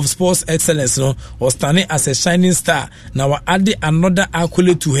realm of sports excellence was standing as a shining star. Now added another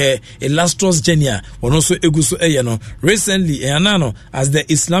accolade to her illustrious journey on also eguso recently enano as the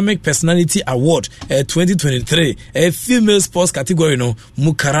Islamic Personality Award 2023 a female sports category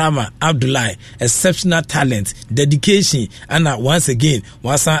Mukarama Abdullah exceptional talent, dedication, and once again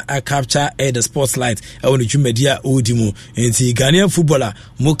was a capture the spotlight on the media Udimu and the Ghanaian footballer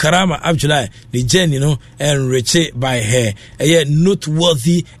Mukarama Abdullah the journey enriched by her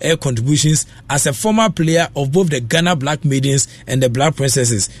noteworthy contributions as a former player of both the Ghana Black Maidens and the Black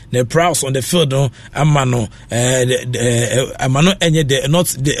Princesses. The prowess on the field Amano enye not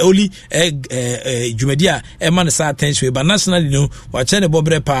the only Jumedia Eman sa attention but nationally wachane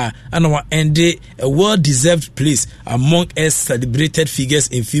bobre pa and ended a well-deserved place among us celebrated figures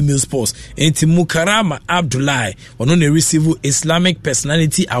in female sports. Enti Mukarama Abdullah one receive Islamic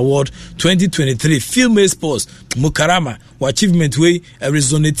Personality Award 2023 female sports Mukarama achievement way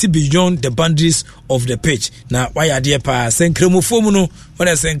resonate beyond the boundaries of the pitch. Now why are there pa senkremofo mu no what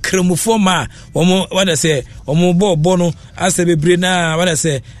I say kremofo ma what I say omo bono asebe brena what I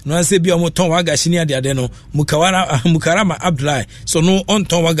say no ase bi omo ton wagashi ni ade no Mukarama Abdullahi so no on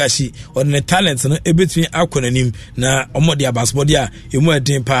ton wagashi or the talent no ebetumi akonanim na omo de basketball dia emu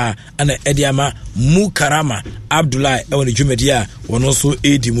edin pa ana ediama Mukarama Abdullahi e woni dwumadi a wono so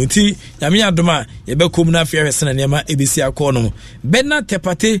edi muti nyame adoma ye be kom na afia hwese na nema ebisi akono Bernard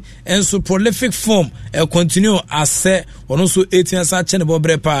Tepate enso prolific form continue as wono so 18 sa chene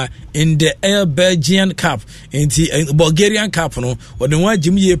bobrepa in the Belgian Cup in the Bulgarian Cup no wode wa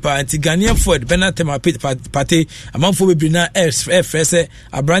jimye pa anti Ghanaian forward Bernard Tepate amanfo bebrina frese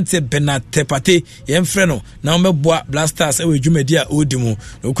abrante Bernard Tepate yemfre no na omeboa Blasters e dwumadi a odimu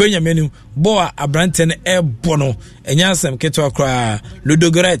okwanya menu boa abrante ne bono enyasem keto akra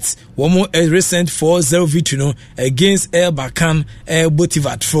Ludogorets womo a recent 4-0 victory no against El Bakan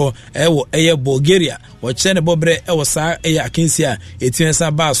Botivat for Bulgaria wachene bobre wosa akinsia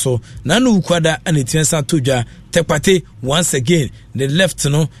etiensa baso nanu ukwada an etiensa toja Tepate once again the left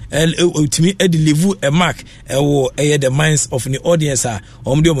no ultimate deliver a mark the minds of the audience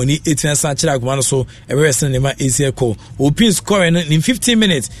omde money 18 chira aguma so everything nema easy call open scoring in 15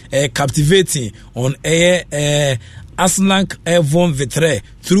 minutes captivating on Aslan Evon Vitre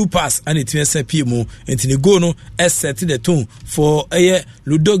through pass and it was a PMO and the goal no set the tone for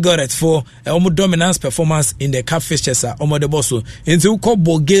Ludogorets for dominance performance in the cup fixtures omo the boss into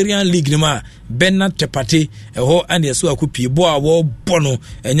Bulgarian league nima Bernard Tepate and the so akupi boa wo bono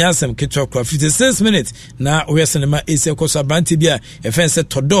enyasem ketokra 56 minutes na we senema ese kosa branti bia e fence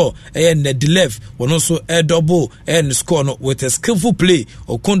todo ne deleve wono so double and score no with a skillful play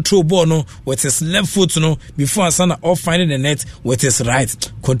or control ball no with his left foot no before Asana off finding the net with his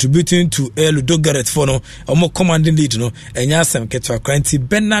right contributing to Ludogorets for no omo commanding lead no enyasem ketokra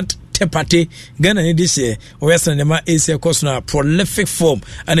Bernard Tepate Ghana ni this year Western nema Asia course na prolific form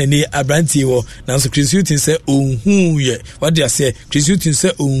and any abranti wo na so Chris Hughton say ye what they say Chris Hughton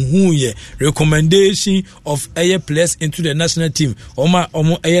say ye recommendation of air players into the national team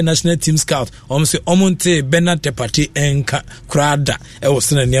omo air national team scout say omonte Bernard Tepate enka krada e wo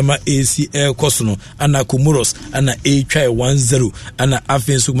sena nema ACL course no ana Comoros ana try 1-0 ana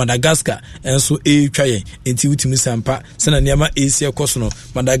afensu Madagascar enso try enti utimi sampa sena nema ACL course no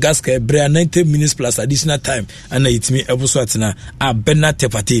Madagascar Brea 90 minutes plus additional time and it me ebuso atina a Bernard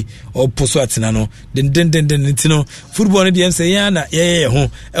Tepate or poso atina no den no football no dem say ya na ye ho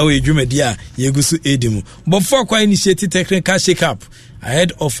e we dwumadi a yegusu edimu but for kwa initiate technical shake up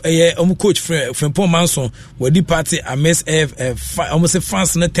ahead of coach Frimpong Manson where the party amidst almost a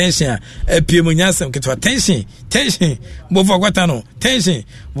fans no tension PM nyasem ketwa tension but for kwata no tension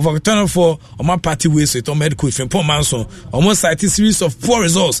but for kwata for my party way so it on head coach Frimpong Manson almost cite series of poor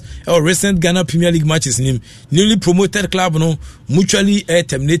results or recent Ghana Premier League matches in him newly promoted club no mutually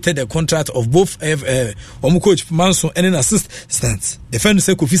terminated the contract of both coach Manson and an assistant defender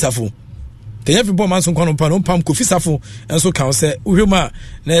say Kofi Safo Kenya Frimpong Manson kwano pam Kofi Safo enso kan se uhwema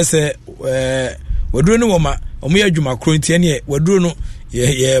na se waduro no woma omo ya adwuma kronti ene waduro no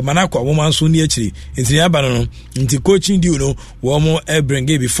ye manako awoma nso ni akiri ntini aba no nti coaching deal no wo mo bring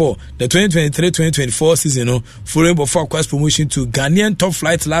before the 2023-2024 season no following before class promotion to Ghanaian top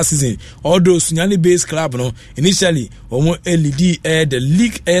flight last season although Sunyani based club no initially wo lead the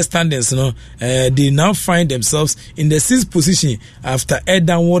league standings no they now find themselves in the 6th position after a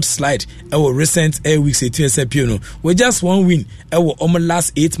downward slide our recent weeks TSP no with just one win our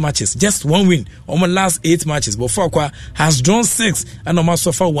last 8 matches just one win last 8 matches but Fakwa has drawn 6 and almost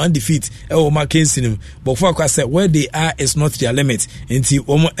suffer one defeat Mackenzie him but Fakwa said where they are is not their limit until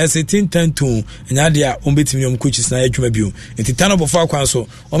almost S18 to Nadia umbetimium coaches na adwuma bio until Tano Fakwa so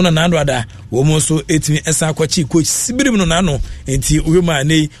na nanrada almost so 8 esa kwachi coach sibirim no nano until Uruma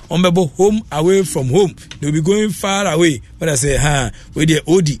nei ombebo home away from home they'll be going far away but I say where the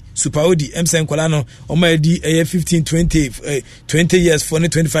Odi Super Odi MSN Kolano di 15 20 years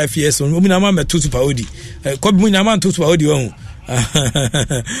 25 years so we na ma me to Super Odi ko bi na ma to Super Odi won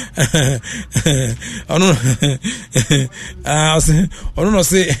ono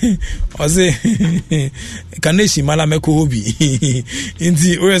say kaneshi mala meko hobi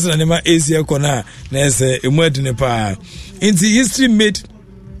inti oyes na nema Asia kona na ese emwedine pa inti history made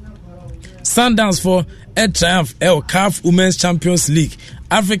Sundowns for a triumph CAF Women's Champions League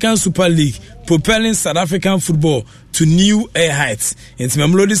African Super League propelling South African football to new heights. It's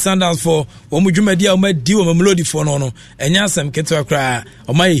Mamelodi Sundowns for Omujumedi Omedi Mamelodi for no Enyasem Keto Kra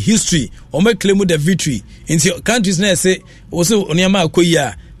or my history or my claim the victory into countries na say also Onyama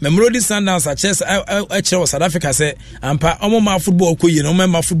Koya Mamelodi Sundowns a chess I South Africa say ampa omo football koye no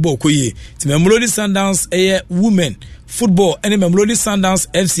ma football koye ti Mamelodi Sundowns women football and Mamelodi Sundowns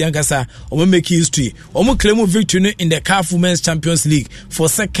FC Ankasa omo make history omo claim victory in the CAF Women's Champions League for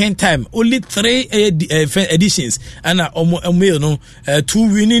second time, only 3 editions, and omo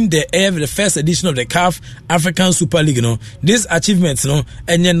 2 winning the first edition of the CAF African Super League. These achievements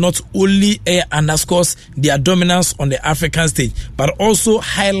and not only underscores their dominance on the African stage, but also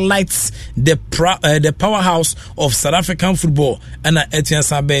highlights the powerhouse of South African football. And Etienne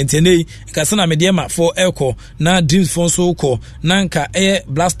Sabe Ntene kasana mediama for Elko na Dreams so ko nanka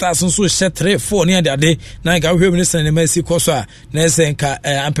Blasters so shet 3-4 near the day nanka we minister ne Messi koso na senka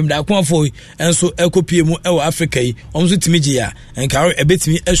ampem da kwafo enso ekopie mu e Africa yi omso timigya enka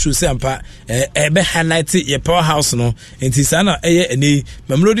ebetimi ehuru se ampa ebe highlight ye powerhouse no enti sana ene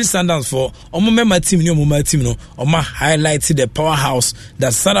Mamelodi Sundowns for omema team ni omema team no oma highlight the powerhouse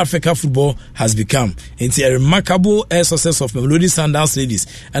that South Africa football has become. Enti a remarkable success of Mamelodi Sundowns ladies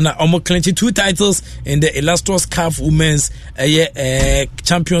and omo clinch 2 titles in the illustrious CAF Women's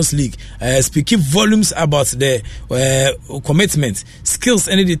Champions League, speaking volumes about the commitment, skills,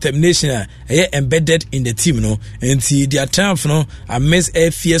 and determination embedded in the team. And their triumph amidst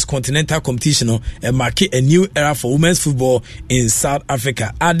a fierce continental competition and mark a new era for women's football in South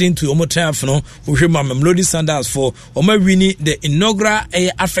Africa. Adding to Omo triumph, we hear Mamelodi Sundowns for Omo winning the inaugural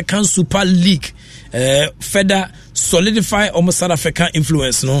African Super League. Further solidify almost South African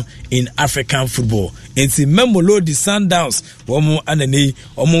influence in African football. Enti Mamelodi Sundowns womo anani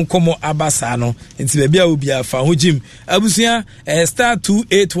omo komo abasa no enti be bia obi afa ho jim abusia star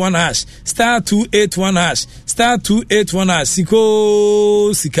 281 hash star 281 hash star 281 hash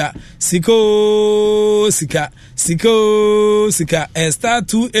siko sika star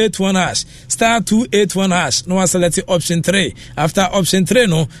 281 hash star 281 hash no select option 3 after option 3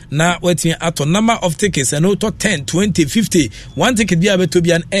 no na wetin ato number of tickets and auto 10 20 50 one ticket bia beto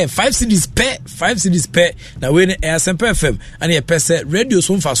bia 5 cedis per na we na Asempa FM and ye pese radio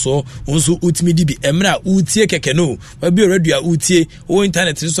so mfa so onso utimi di bi emra utie keke no we bi radio utie o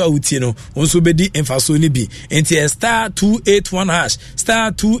internet so utie no onso be di mfa so ni bi enti star 281 hash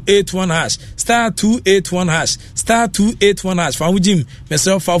star 281 hash star 281 hash star 281 hash fa wujim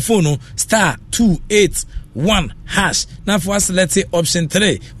myself for phone no star 281 hash na for select option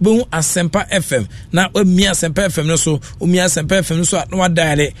 3 bo Asempa FM na o mi Asempa FM no so o mi Asempa FM no so na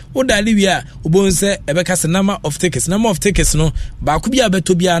dial wi a obo nse ebeka se number of tickets no ba ku bia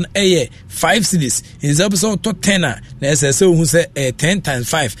beto bia na 5 cedis in the episode to 10 na ese hu se 10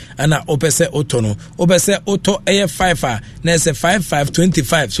 times 5 ana opese auto no opese auto 5 na ese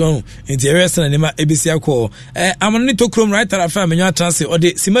 5 so interior na nema ebisi akọ amani to chrome right afa menyo transfer o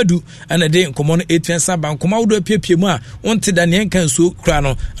de simadu ana de nkomo no 8 pensa ba nkoma wodo pie mu a wonte da ne nkan so kura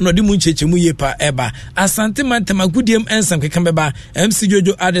no na de mu nchechemu ye pa eba Asante Mantema gudiem ensam kekan beba MC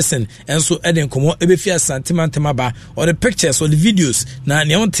Jojo Addison enso eden komo ebefi Asante Mantema ba or the pictures or the videos na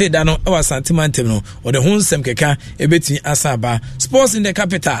ne wonte da no e Asante Mantema no or the honsem kekan ebeti asaba sports in the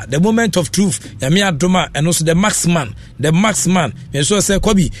capital the moment of truth yame adoma and also the max man me so say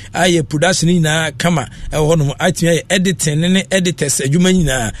Kobi aye production na kama e ho no atimi editing ne editors adwuma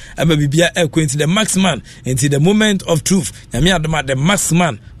nyina aba bibia e kwenti the max man into the moment of truth yame adoma the max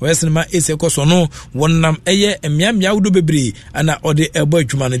man wesenma ese koso no wonnam eye emiamia wudo bebre ana ode ebo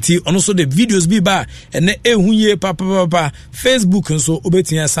adwumaniti ono so the videos bi ba ene ehunye papa Facebook nso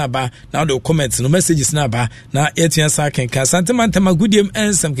obetia saba na the comments no messages na ba na etia sa kenka Santimantema gudiem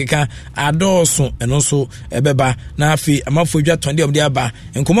ensem keka adoso eno so ebeba na afi amafodwa tonde omde aba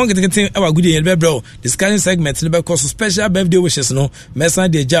enkomo nketekete ewa gudiem bebro discussion segment ne be course special birthday wishes no mesa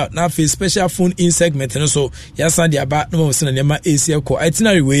de ja na afi special phone in segment no so yasa de aba no mo sena nema esi ko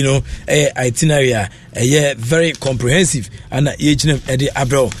itinerary we no itinerary very comprehensive and yechinem ede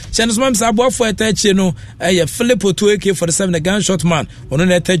abro channels mam sa aboafo etachi no Philip 2AK47 the gunshot man ono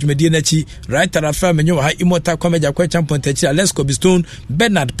na etachi medie na chi right arafa menyo ha immortal comedy kwa champion tachi Let's go Stone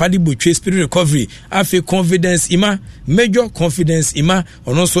Bernard Padibu Chase Spirit Recovery afi confidence ima major confidence ima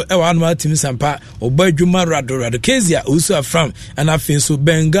ono so ewa anu team sampa obadwuma rado kezia usu afram and afi so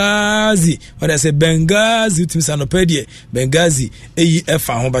Benghazi what I say Benghazi team sanopedie Benghazi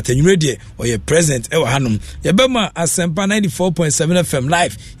efa ho batanyure de oye present ewa hanum yebema Asempa 94.7 FM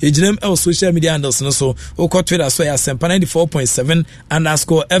live yejinem el social media handles no so oko Twitter so ya Asempa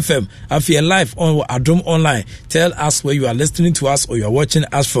 94.7_FM afi live on Adom online. Tell us where you are listening to us or you are watching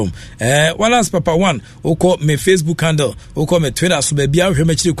us from. Wallace Papa One oko me Facebook handle oko me Twitter so be bia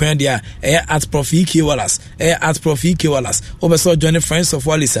hwe chiri kwan dia at Prof EK Wallace at Prof EK Wallace obeso join friends of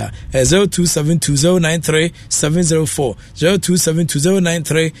Wallace 02720933 704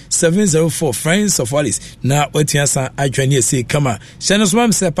 0272093704 Friends of Wallis na watiasa adwane se kama shana so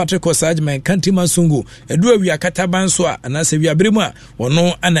mam se Patrick Osajman Kantima Sungu edu awia kataban so ana se wia bremu a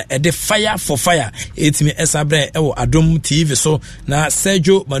wono ana ede fire for fire etimi esabre ewo Adom TV so na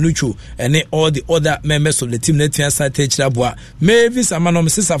Sergio Manucho ene all the other members of the team netiasa techiraboa Mavis amanom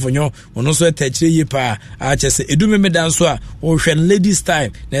Safo wono so techire yipa a chese edu memedan so a wo hwe ladies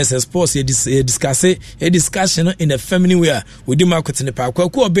time na sports discussion in a feminine way with the market in the park.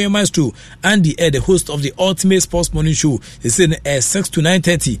 Kwaku Obema too, Andy the host of the Ultimate Sports Morning Show is in 6 to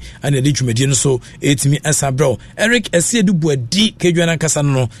 9:30 and the Jumedian so 8 me asa bro. Eric Esiedubu D Kejuana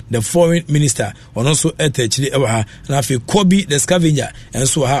Kasano, the foreign minister, on also etechri ewa na afi Kobe the scavenger and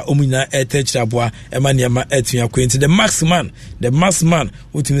so ha omina etechra boa emaniama etua kwenti the max man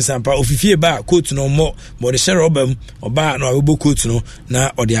utimi sampa ofifie ba coat no more but the share obam oba no abobo coat no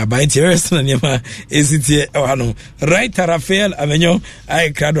na ode aban interest na niama esitie ohano right Rafael Amenyo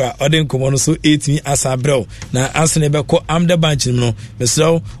ai krado a ode nkomo no so 8 me asa bro na ansene be ko am the bench no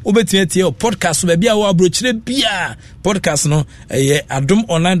mesro obetime tie podcast be bia wo abrochire bia podcast no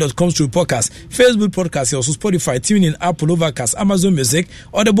adomonline.com through podcast Facebook podcast also Spotify TuneIn Apple Overcast Amazon Music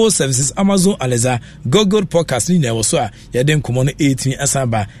Audible Services Amazon Alexa Google Podcast ni na wo so a ye den komo no 8 me asa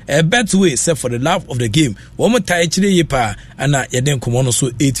ba a better way except for the love of the game wo mo tai chire yipa ana ye den komo no so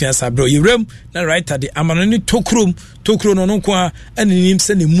 8 me asa bro yirem na right at the amanoni tokro no nko a anim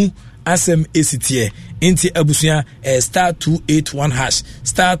se ne mu asem esitie inti abusua star 281 hash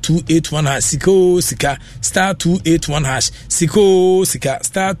star 281 hash siko sika star 281 hash siko sika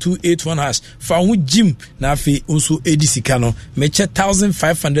star 281 hash fa hu gym na afi unso edi sika no meche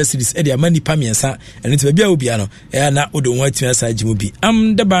 1500 cedis edi amani pamiensa eno te bia obia no na odo won atua sa gym bi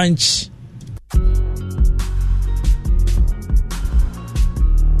am the bunch.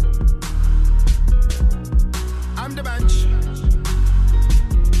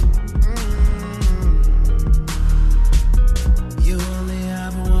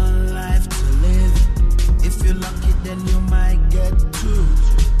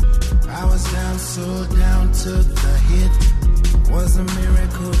 So down took the hit, was a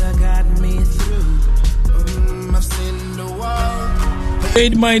miracle that got me through. I've seen the world,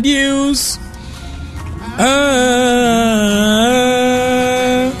 paid my dues.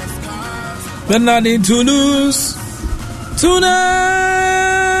 But nothing to lose tonight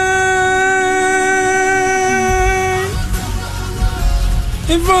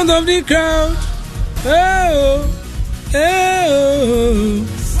in front of the crowd. Oh, oh.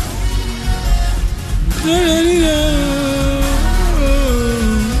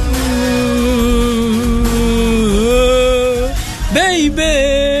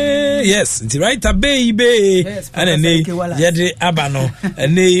 Baby, yes, the right baby, and then yede abano,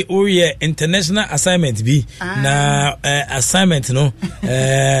 and they international assignment be na assignment no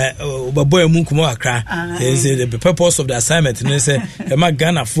boy munkumo akra is the purpose of the assignment no say e ma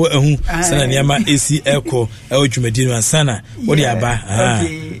Ghana for ehu sana niama AC echo e odwumadi no sana wo de aba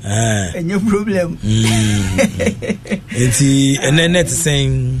any problem enti enenet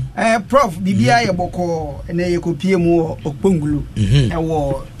saying prof bibia ye boko ene ye kopie mu okpongulu e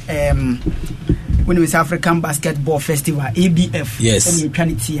wo when we African Basketball Festival ABF yes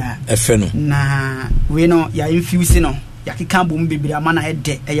etwanity a efeno na we no ya infuse no yakeka bom bibira mana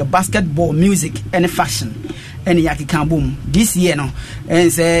ede e basketball music and fashion and yakeka bom this year no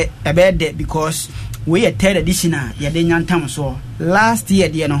and say ebede because we a third edition ya de nyantam so last year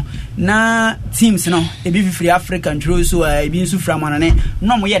de no na teams no e be free African through so e be nsu from anane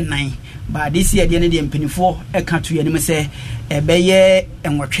no mo ye 9 but this year de ne de mpanifo e ka to ye ne say e be ye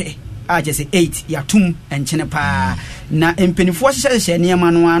enwotwe just 8 yatum enchene pa na empenifo hye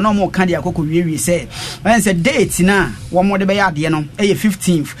niam no na mo ka de akoko wiewie say when say date na wo mo de be ya de no e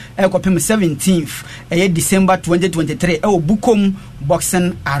 15th e kopem 17th e December 2023 e Bukom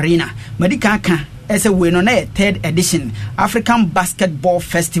Boxing Arena medika ka ese we no na third edition African Basketball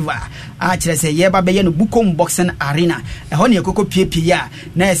Festival a kire se ye ba be ye no Bukom Boxing Arena e ho ne ekoko piepie ya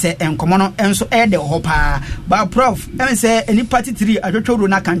na ese enkomo no enso e de ho pa ba prof en se eni party 3 adwotwo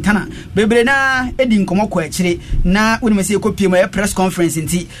na kantana bebre na edi nkomo kwa akire na woni me se ekopie ma press conference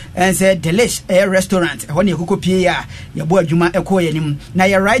nti en se Delish a restaurant e ho ne ekoko pie ya ye bo adwuma ekọ yanim na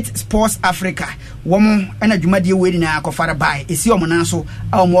ye Right Sports Africa womo ena adwuma de we na akofara bai esi omo na so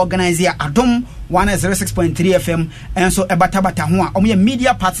a omo organize ya Adom 106.3 FM and so ebata ho a omo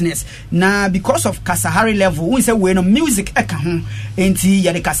media partners na because of Kasahari level we say we no music eka ho enti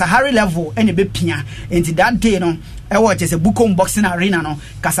ye the Kasahari level ene be pia enti that day no watch as a Bukom boxing arena no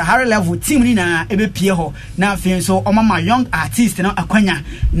Kasahara level team ni na ebe pie ho na afin so omama young artist no akwanya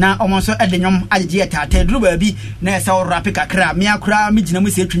na omonso edenyom agye tate duru baabi na esa rap kakra me akra me gina mu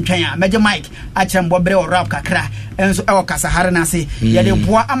se twintwan a meje mic akyem bobre o rap kakra enso e Kasahara na se ye de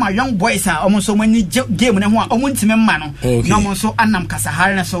boa ama young boys a omonso mani game ne ho a omuntime mma no na omonso anam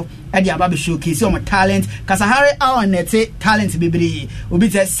Kasahara na so edi ababe showcase omo talent Kasahara our net talent bebre obi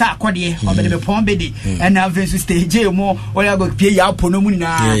te sa akode obede be pon bedi and na vensu stage mo oya go pie ya pono mu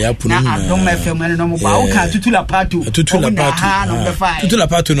na Adom FM no mo ba o ka tutula patu tutula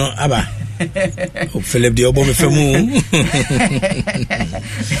patu no aba Philip de obo me femu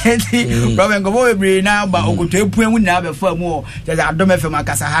Robin go bo be na ba ogoto epuan mu na be famu just Adom FM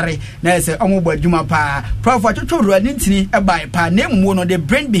Kasahara na say omo bo adwuma pa prof atotoro ani ntini e bai pa na mu no the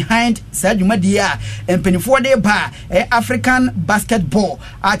brain behind sa adwuma dia empenifo de ba African basketball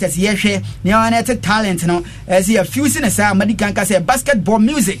artist yehwe ne on talent no as a fusing sa medical ka say basketball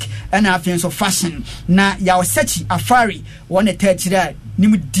music and afin of fashion na ya search afari one etachira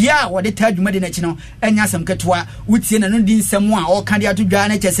nimudia wode tadwuma de na chi no enya sam ketwa wutie na no di nsam a o kan de atodwa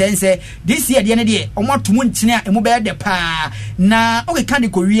na chesense this year de ne de omotomu ntine a emu be de pa na o kan de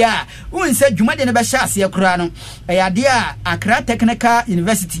koria unse dwuma de ne be sha ase kura no ya de a Accra Technical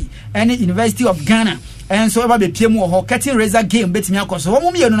University and University of Ghana and so eba be piem wo ho cutting razor game betimi akoso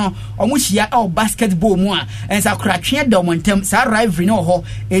wo mienu no omo hia e basketball mu a and sa kura twe de omontem sa rivalry no ho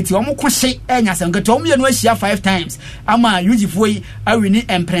eti omo kwhye enya sanketo omo mienu ahia 5 times ama ugifo yi awini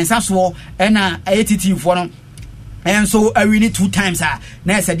emprensa so na ATT fo no and so I really 2 times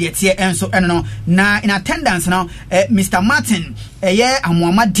na said the tie and so no na in attendance now Mr. Martin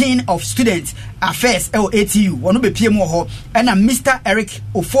Muhammad Dean of Student Affairs ATU one be PM ho and Mr. Eric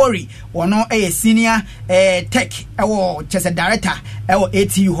Ofori one senior tech chese director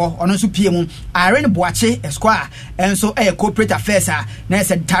ATU ho ono so PM Irene Boache Esquire and so corporate affairs na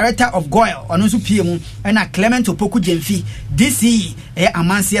said director of Goyle ono so PM and Clement Opoku Gyamfi DC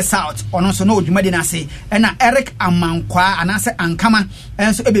Amansia South ono so no dwuma de na se and Eric Amankwa anase Ankama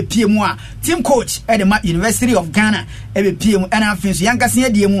and so ebe PM team coach at the University of Ghana ebe PM and afin so yanka se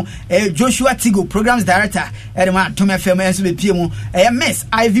de mu Joshua Tigo programs director at the Tom FM and so ebe PM Miss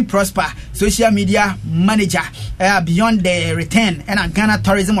Ivy Prosper social media manager beyond the return and Ghana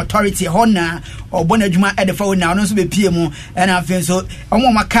Tourism Authority hona obona dwuma at the phone now no so be PM and afin so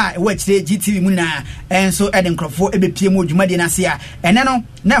omo maka we chire GTV mu na and so at the crofo ebe PM dwuma de na se and no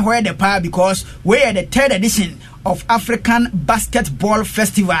na where the power because we are the 3rd edition of African Basketball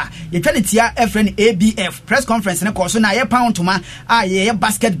Festival. You try to tia FN ABF press conference na koso na ye pound to ma ye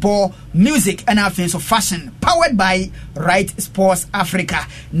basketball music and afins of fashion powered by Right Sports Africa.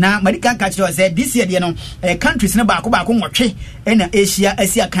 Na American catch said this year no countries na ba ko nwotwe na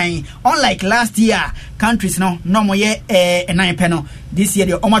Asia kan unlike last year countries no mo ye 9 peno this year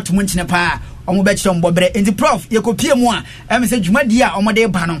the omotomu nchine pa omo be chom bobre enti prof ye ko pie mu a em se dwuma dia omo de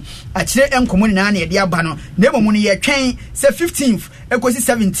ba no a kire enkomo ni na na ye de aba no na emo mu ni ye twen se 15th ekosi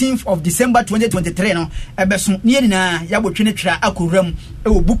 17th of December 2023 no ebeso ni ye na ya botwe ne twira akoram e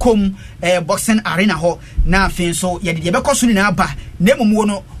wo Bukom boxing arena ho na afin so ye de be koso ni na aba na emo mu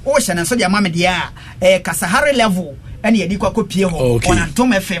no o hye na so de amame de a Kasahara level and ye dikwa kopie ho on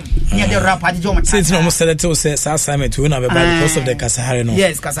Adom FM near the rap ajo mo since no mo select o say assignment we na be because of the Kasahara no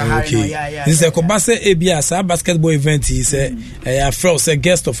yes Kasahara okay. No yeah this is a Kumasi Ebia sa basketball event he say afro say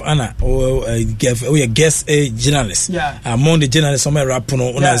guest of honor or a guest journalist among the journalists some rap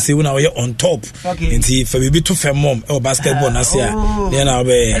no una say una we on top nti fa bibi to fem mom or basketball na say then na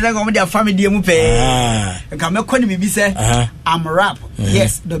be e go mo dia family mu pe ka me koni bibi say am rap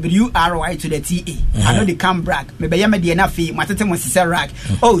yes WRY to the TA I know the come back me be me na fi matete mo sise rack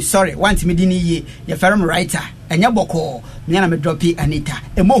oh sorry want me dini ye ye ferm writer enya boko me na me dropi Anita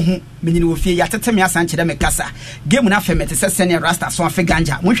emohu me ni wo fie ya tete me asanche de me kasa game na fe mete sene rasta so afi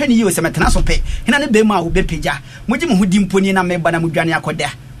ganja mo hwe ni ye o se metena so pe hina ne be ma wo be peja mo gi mo hudi mponi na me ba na mo dwane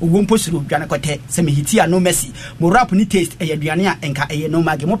akoda owo mposuru dwane kote se me hiti no mercy mo rap ni taste e yaduane a enka e no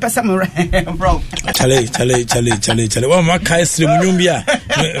mage mo pese mo bro chale wa ma kai sremunyum bia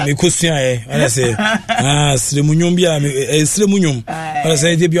me kosua ana se sremunyum bia sremunyum ana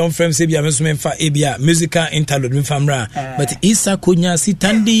se de bia on frame se bia me so me fa e bia musical interlude me famra but isa konya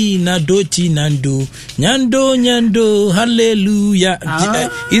sitandi na doti nando nyando hallelujah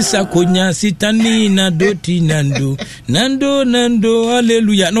isa konya sitandi na doti nando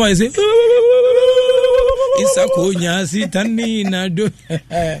hallelujah no I say Isako nyasi tani na do.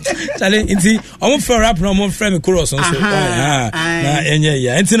 Chale inti omo for rap no omo frame chorus so. Na enye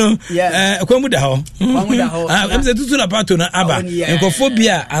ya. Inti no akwamu da ho. Em se tutu la pato na aba.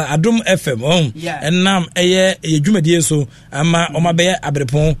 Enkofobia Adom FM enam eye dwumadi so ama omabeye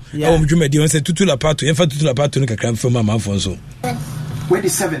abrepon e dwumadi on se tutu la pato emfa tutu la pato no kakra mfam amanfo so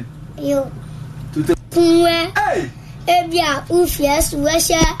 27 yo kunwe ebia ufies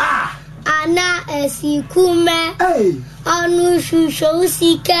weshe ana esikume anu shusho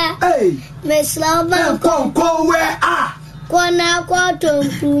usika meslaba konkowe kwana kwato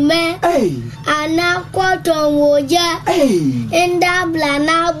mpume ana kwato woje enda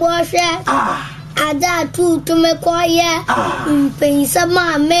blana boshe ada tu me koye mpensa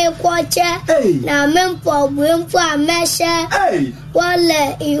ma me kwache na me mpo bwempo ameshe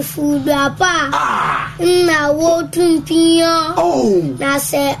wale ifudu apa na wotu mpinyo na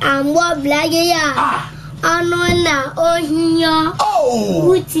se ambo blage ya ano na ohinyo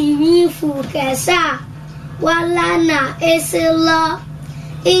uti wifu kesa wala na eselo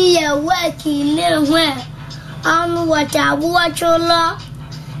iye weki lewe anu watabu wacholo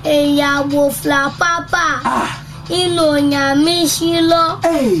eya wofla papa ino nyamishilo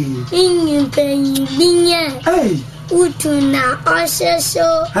inyi binye utuna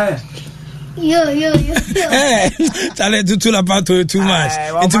oseso yo tale tutu la pato too much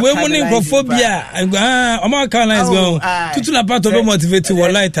it's we money for phobia oma can is go tutu la pato be motivate to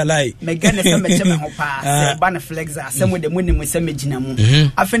light alai me gane se me cheme ho pa ba na flexa se mo de money mo se me gina mu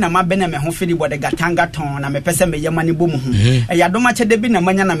afi na ma be na me ho fili bode gatanga ton na me pese me yema ne bomu hu ya do ma chede bi na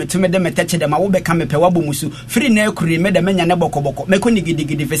manya na me tume de me teche de ma wo be ka me pe wa bomu su free na ekuri me de menya ne bokoboko me ko ni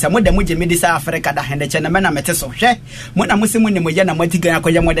gidigidi fesa mo de mo je me di sa Africa da hende che na me na me te so hwe mo na mo se mo ne mo ye na mo tigan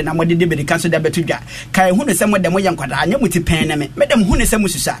akoya mo de na mo de be so da betudwa kai hu ne se mo de mo ye nkwada anya muti pen na me dem hu ne se mo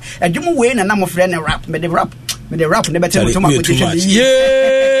susa adwum we na mo frɛ ne rap me de rap ne betem to ma position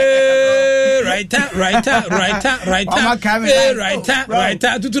right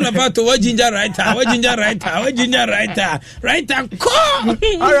tutu na pato wa ginger right ko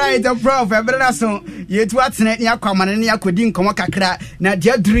all right the prof ebrana so yetu atene ne akwamane ne akodi nkomo kakra na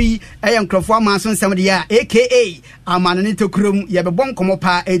dia duri nkrofo amanso nsem de ya aka amane ne tokrom ye bebɔ nkomo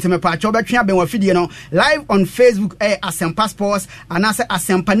pa etime pa cho betwe aben wa fidie no live on Facebook Asempa Sports anase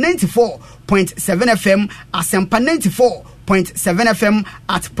Asempa 94.7 FM Asempa 94.7 FM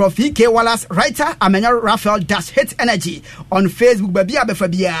at Prof K Wallace writer Amenya Raphael dash hit energy on Facebook baby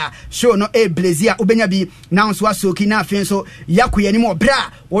abefabia show no blazia obenya bi now so asoki na afin so yakoye ni mo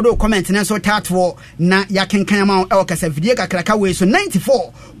bra wodo comment na so tatwo na yakenkan ma e okasa video kakraka we so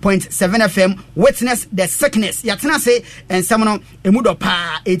 94.7 FM witness the sickness yatena say ensem no emudo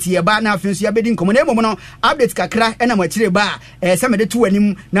pa etie ba na afin so yabedi nkomo na emomo no update kakra na machire ba semede to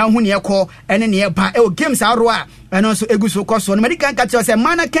anim na hu ne ekɔ ene ne ba e games aro a eno so eguso koso no medical catch say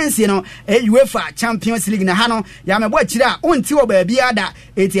mana kensi no UEFA Champions League na ha no ya mebo akire a onti wo ba bia da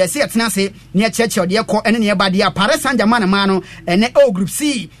etiese yetena se ne cheche de ekɔ ene ne ba de Paris Saint-Germain ma no ene group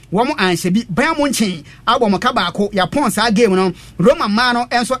C wo mo anhye bi ban mo nchen agbo mo ka baako ya pon sa game no Roma ma no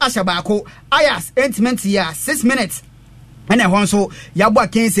enso ahye baako Ajax intimate ya 6 minutes ene hon so yabo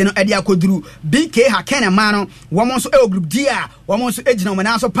akense no ede akoduru BK Haken ma no wo mo so group D a wo mo so ejina mo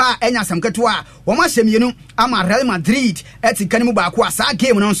na so pa enya samketo a wo mo hyemienu ama Real Madrid etikane mu baako asa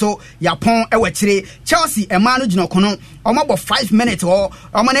game no so yapon ewakire Chelsea ma no jina kono o mo 5 minutes o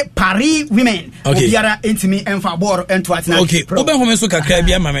mo ne Paris women obiara intimi enfa ball ento atina okay obe ho me so kakra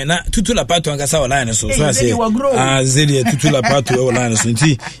bia mame na tutu la pato angasa online so so ase zeli tutu la pato online so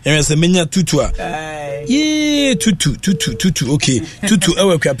nti ense menya tutu a ye tutu okay tutu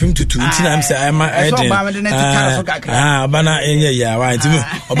ewe kwapim tutu nti na am say am bana enye ya wa nti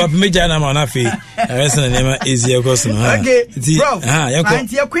oba meja na ma na fe resena nema easier course no okay bro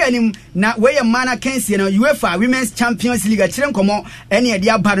nti yakwanim na we ye mana kensie no UEFA Women's Champions League akire nkomo ene ye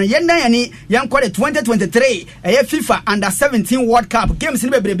dia ba no ye nan yani yankɔ de 2023 FIFA Under 17 World Cup games ni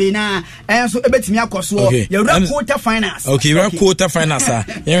bebrebe na enso ebetimi akoso ye quarter finals okay we quarter finals a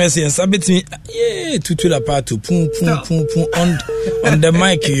ye say ensa betimi ye tutu la pato pum on the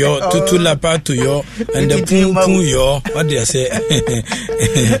mic yo tutu la pato yo and the pum yo what do you say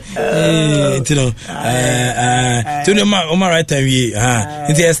you know to the my right time we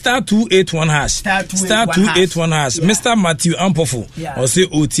it's star 281 hash star 281 hash Mr. Matthew Ampofo or say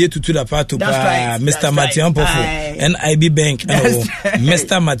otie tutu la pato pa Mr. Matthew Ampofo NIB Bank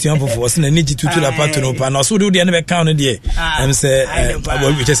Mr. Matthew Ampofo was na niji tutu la pato no pa na so do the na count there am say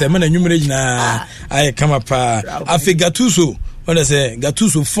we just say man enumerate na I come up afigatuso What I say,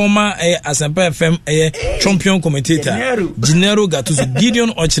 Gattuso, former Asampa FM champion commentator, Gennaro Gattuso, Gideon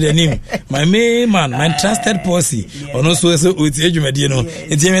Ochrenim, my main man, my trusted posse, and also with Edumedino,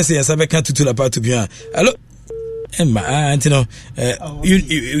 it's MSC and Sabeka to la part to be. Hello. And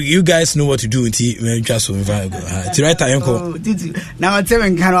you guys know what to do until just to write time. Now I'm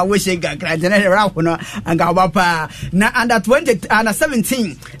telling you, I wish I got and under 20 under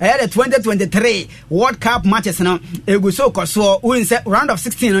 17 I had a 2023 World Cup matches now. It was so we round of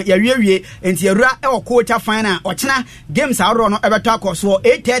 16 into your quarter final or China games are run ever talk or so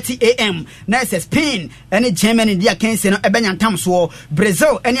 8:30 a.m. Next Spain any Germany dia Kensi no Ebenya Tam so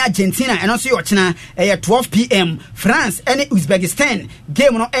Brazil any Argentina and also your China at 12 p.m. France and Uzbekistan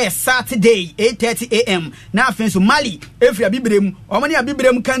game no Saturday 8:30 a.m. Now fence Mali every abibrem or many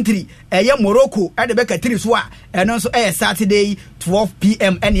abibrem country Morocco at the back at 3 and also Saturday 12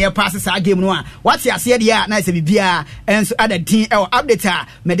 p.m. and here passes our game no what's your said ya nice bibia and so other team or update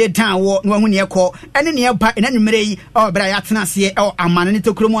me de town wo no hu ne call and near pa in any mere or brayatna see or amane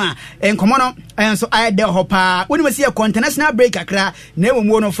to kromo and come on and so I de hopa when we see a international break akra na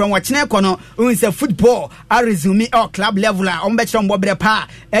wo no from watching kono we say football I resume or club level on betchon bobre pa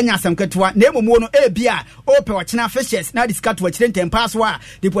enya asem ketwa na mo no e bia o pe watching fishes na discuss to watching 10 pass wa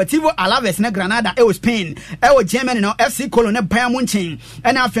Deportivo Alaves na Granada e was Spain e was Germany no FC Cologne na Bayern Munich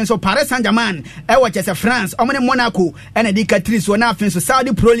and na fence Paris Saint-Germain e was just France o Monaco and e Catrice so na fence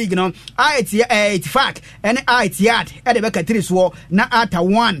Saudi Pro League no Ittifaq and Etihad e de Catrice wo na Ata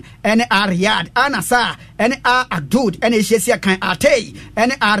 1 and Riyadh Anasa and Adud and Shesia kan Atay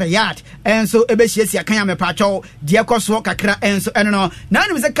and Riyadh and so e be Shesia kan me pacho dia koso kakra and so no na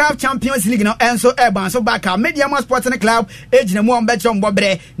ni the CAF Champions League no and so e ban so back Media Sports Club ejina mu on betchon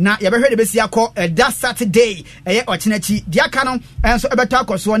bobre na ye be hwede be sia ko that Saturday e ochinachi dia ka no and so e beto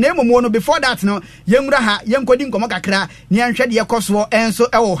akoso na emumu no before that no yemura ha yemkodi nkomo kakra ni anhwe dia koso and so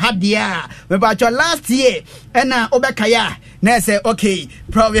e wo ha dia me bacho last year na obekaya na say okay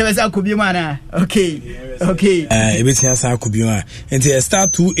probably be could be man okay ebetia sa could be man enti star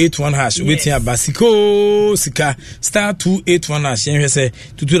 281 hash ebetia basiko sika star 281 hash yenhwe say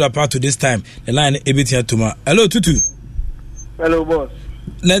tutu la part to this time the line ebetia tuma hello tutu. Hello, boss.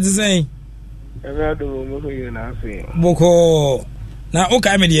 Let's say. Boko. Now,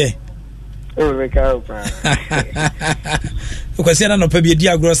 okay, me dear. Oh, we can't. Because you're not a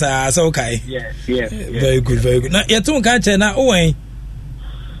dear grocer, so okay. Yes. Very good. Now, you're too catch now. Oh,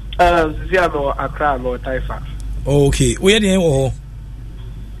 see, I'm a crime or Taifa. Okay, where the oh?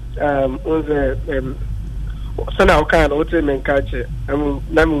 So now, kind of men catch it. I'm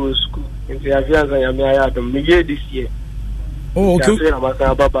school in the Avians and Yamiadum, me this year. Oh, okay. I'm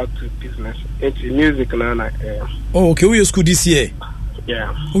about back to business. It's music now. Oh, okay. Where school this year?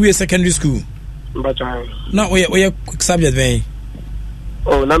 Yeah. Where secondary school? But no, where subject vein?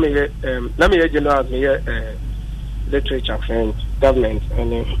 Oh, let me general literature, French, government,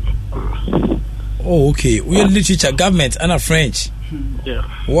 and oh, okay. We are literature, government, and French. Yeah.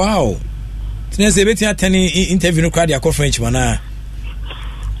 Wow. Today's a bit attending interview. No crowd, you call French, man.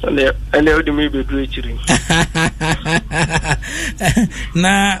 And they would maybe do it.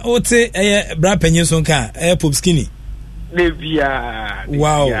 Na ote bra penye so nka pop skinny.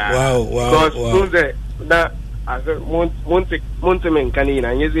 Wow. Because na as monte kani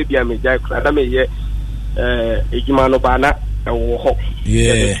na nyeze bia me jai kra me ye ejuma no bana e wo ho.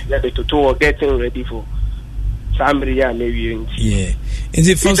 Yeah. The to getting ready for Samri ya me wi. Yeah. Is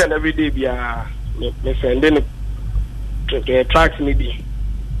it first and every day bia me sending the tracks maybe.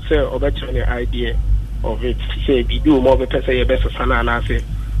 So about the idea of it, say we do more better say best sana and say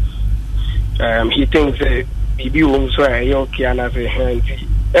he thinks we do so okay and say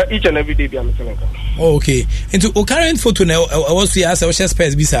each and every day be am telling. Oh, okay. Into o current photo now I was see as I share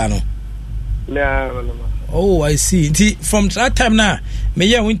space bisa no. No. Oh, I see. From that time now me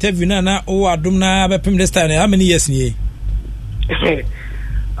ya interview na o adum na be pem this time how many years ni?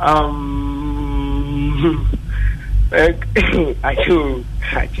 I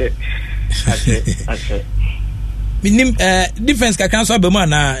Minim difference ka kan so abema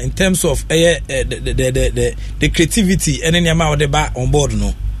na in terms of the creativity and any amount the back on board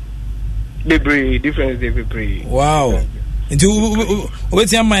no. Difference. Wow. Into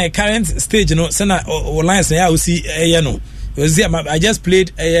what's my current stage no sena lines na see no. I just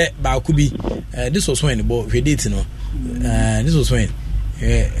played Bakubi. This was when we did no. This was when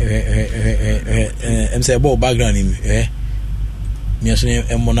I'm say about background him me asune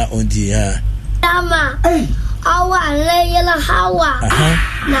emona on the Mama. Hey. awa yela hawa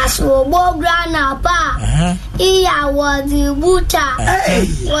na so bogra na pa iya wadi buta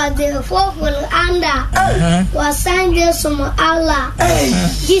wadi foful anda wasanje sumo Allah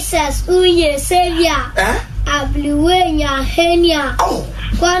Jesus uye savior abliwenya henia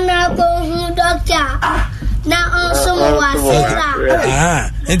kwana ko hu doctor na also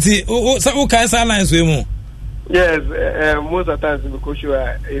wasira enti o kan silence we mu. Yes, most of the times because you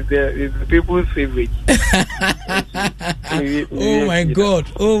are is the people's favorite. Oh my God!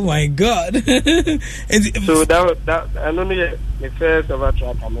 So that I don't know the first ever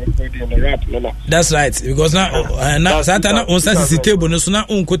track I'm including in the rap, no. That's right, because now Satan on Saturday table no so na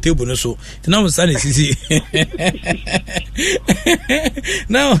unko table no so. Now on Saturday sisi.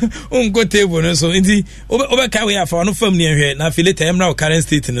 Now unko table no so. Inti oba ka we afa no fam ni ehwe na feel time na current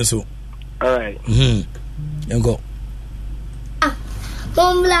state no so. All right. Go.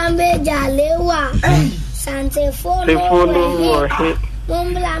 Mumblambe jalewa. Sante fono.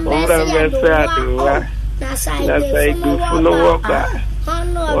 Mumblambe seadowa. Nasai gufuno waka.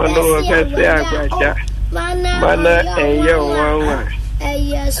 Ono kase agbaja. Mana eye wawa.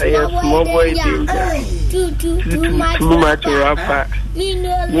 Eye small boy dinga. Too much wapa.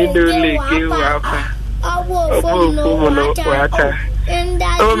 Nido leke wapa. Awo fono waka. Wow.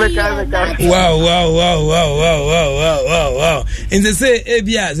 In the say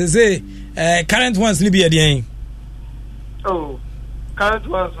Abia, they say current ones libi again. Oh, current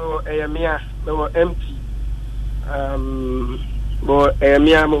ones so Amia they were empty. But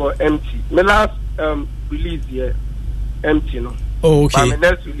Amia were empty. My last release here empty no. Oh, okay. But my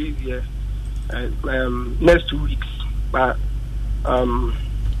next release here next 2 weeks. But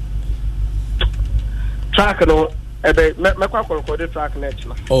track no.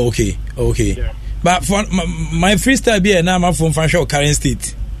 Oh, okay. Yeah. But for my freestyle be now my phone function current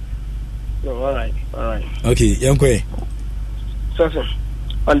state. No, all right. Okay, Yankwe. So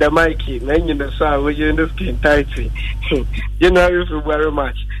on the mic, man, you know, so we you know skin tight. January, February,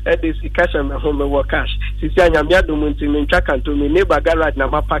 March. At this cash and home work cash. Since I am yadum to me, track and to me neighbor garage na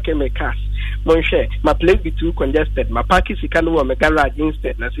my packet me cash. Monche, my place be too congested. My package is kind of my garage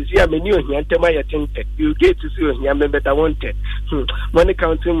instead. Now, since you are menu here, tell my attention. You get to see here, I'm better wanted. Money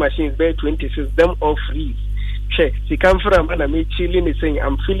counting machines, bear 26, them all freeze. Check, she come from and I'm chilling, is saying,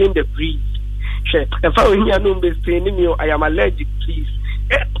 I'm feeling the breeze. Check, if I were here, no staying me, I am allergic, please.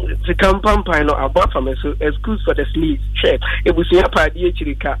 The compound pino above from me, so excuse for the sleeves. Check, it was your party,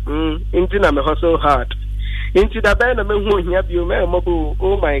 Chirika. Into I'm a hustle hard. Into the band of men who have you, mobile.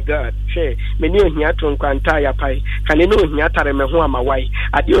 Oh my God, share. Many here to Quantaya pie. Can you know here, Tarama, my wife?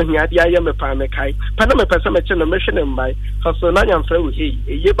 I do here, the I am a Pamakai. Panama Passamachan, a mission and by Hosonayam Fro, he,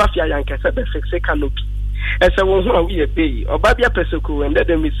 a Yabafia Yankasa, the Fixe canopy. As I won't want we a pay, or Babia Pesoku, and let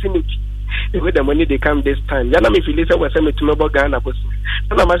them be cynic. With the money they come this time. Yana if you listen was sent to Mobile Ghana.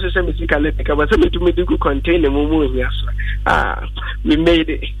 And I'm also saying, I was sent to me to contain the Mumu. Yes, we made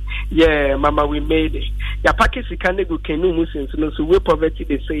it. Yeah, Mama, we made it. Ya Pakisi Kanegu Kenu Muslims, so we poverty,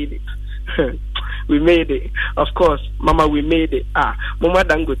 they say it. We made it. Of course, Mama, we made it. Mama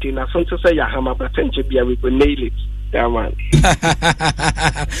Dangote, na son to say Yahama, but Tenchibia, we could nail it. Yeah, man.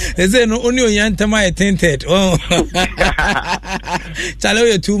 They say no only on Yantama tainted. Oh, Chalo,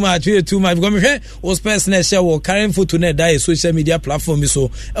 you're too much. Come here, was personal share or carrying food to net die social media platform. So,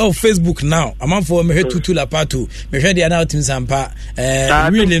 Facebook now. I'm on for me to La Patu. Me heard the announcement Sampa.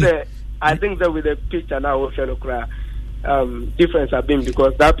 Really. I think that with the picture now, we'll share the difference have been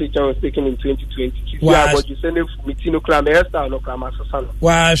because that picture was taken in 2020. Yeah, but you send it for Mitino Clam, Esther, no Clam, Asana.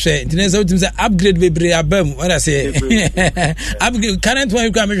 Wow, shit. Upgrade with Briabum. What I say, upgrade current one,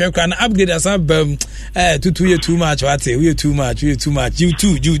 you can upgrade as a 2 year too much. What say, we're too much. You too.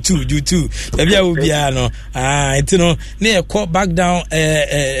 Maybe I will be, it's no near caught back down,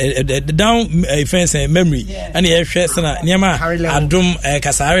 down fence memory. And the airshare, Niama, Adum,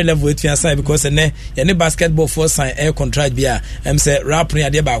 Kasari level with your side because any basketball force sign air contract bia say rap ni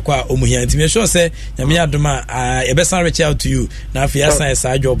ade ba kwa omuhia ntime sure say nyame adoma e be san reach out to you na afia san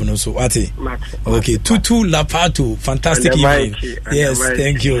sa job no so what okay tutu lapato fantastic evening yes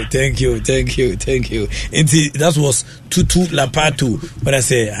thank you inti that was tutu lapato when I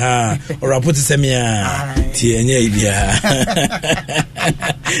say or put semia ti enye ibia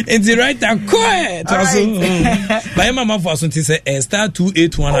inti right and quiet also by mama for Asante say star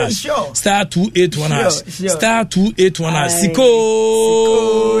 281 hash star 281 hash star 281 hash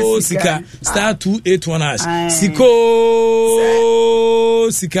siko sika star 281 hash siko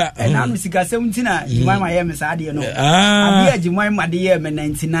oh sika na sika 17 na jimai ma ye me sa de no abi jimai ma de ye me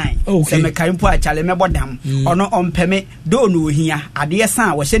 99 se me kan po a chale me bodam ono ompeme do no ohia ade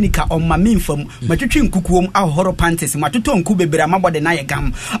san wo hyenika omma memfam matwetwe nkukuom ahoro panties matoto nku bebere amabode na ye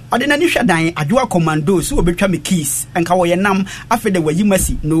gam ode na ni hwadan adwoa commando so obetwa me keys enka wo ye nam afede wayi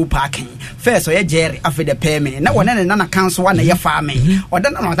masi no parking first o ye jere afede pay me na wona ne na council wa na ye fa me oda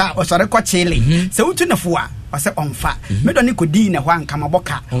na no da o sore ko chile se utu na fo a ose onfa me do ni kodi na ho anka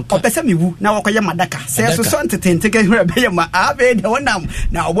maboka opese mewu na wo koye madaka se so so ntenteke hwe be ye ma abe de wonam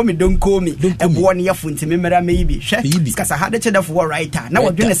na obo me donko mi ebo ne ye funti me mera me yibi hwe kasa hade cheda fo writer na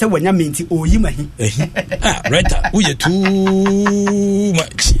wo dwene se wanya menti oyi mahi writer uye too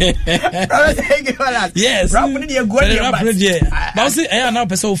much yes rap ni de go de ba se e na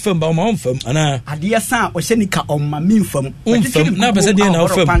pese o fam ba o ma on fam ana ade san o hyenika omma memfam na pese de na o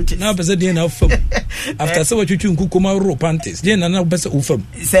fam na pese de na o fam after so chuchu nkukoma ro panties je na pese o fam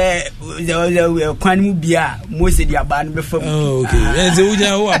se kwan mu bia mo se di aba no be fam okay ze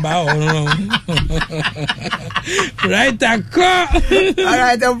uja o aba o right all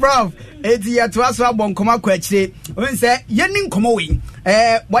right bro eti ya to aso abon koma kwa chire unse yeni nkomo we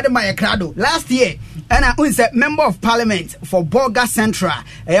what am I crado last year and unse member of parliament for Bolga Central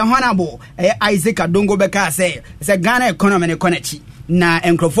honorable Isaac Adongo Beka say Ghana economy ne konachi na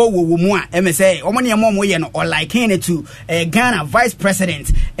enkrofo wo mu a emese omo ne mo ye no or like it to Ghana vice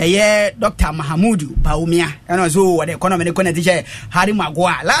president Dr. Mahamudu Baumia and so what the economy ne konachi Harry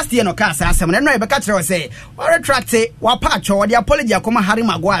Magwa last year no ka sa asem no e beka kire say or retract wa patch or the apology akoma Harry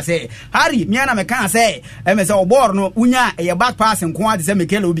Magwa say Harry me na me kan say emese obor no unya back pass nko ade say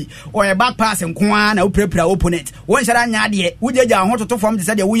Mikel Obi or back pass nko na uprepra opponent won shada nya de ujeja ho toto form de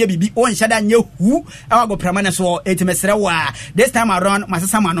say de wo ye bibi won shada nya hu awago pramane so etimesere wa this time around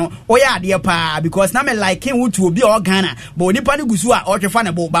masasama no oya ade pa because na me like him to obi o Ghana but onipa ne gusu a o twefa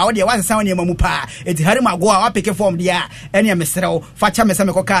ne bo ba wo de wasesa ne mamu pa eti Harry Magwa wa pick form dia ene mesere facha me se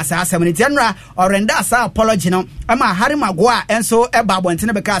me koka sa asem ne tianra orenda sa apology no ama Harry Magwa enso e ba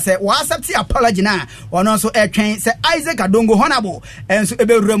bontene be ka se wa accept apology na ono so e twen se Isaac Adongo honorable enso e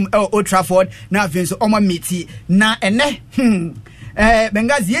be rum Old Trafford na afinso omo meti na ene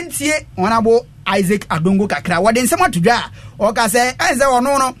bengazi entie honorable Isaac Adongo kakra wade nsema tudwa o ka se ense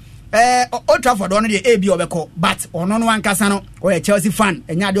ono no Old Trafford ono de ebi obeko but ono no ankasa no o Chelsea fan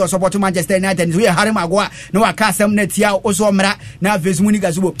enya de support Manchester United we Harry Magwa no aka asem na tia o so mra na Facebook ni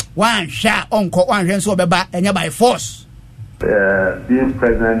gazubo wan hwa onko wan hwe so beba enya by force being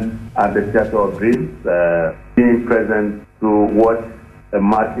present at the Theatre of Dreams, being present to watch a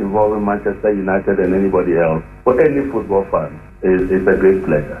match involving Manchester United and anybody else, for any football fan, is a great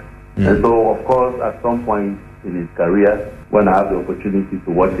pleasure. And so, of course, at some point in his career, when I have the opportunity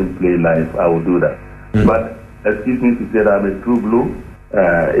to watch him play live, I will do that. But excuse me to say that I'm a true blue,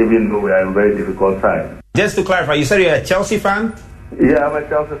 even though we are in very difficult times. Just to clarify, you said you're a Chelsea fan? Yeah, I'm a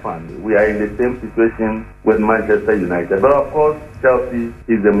Chelsea fan. We are in the same situation with Manchester United. But of course, Chelsea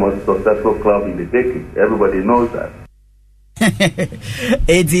is the most successful club in the decade. Everybody knows that.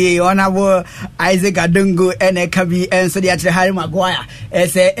 Eti honorable Isaac Adongo ene kabi enso de akire Harry Maguire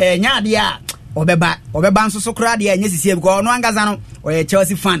ese nyaade obeba nso so kra de anya sisi because ono angaza no o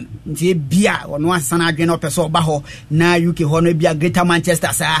Chelsea fan nti bia ono asana adwen no peso oba ho na UK ho no bia Greater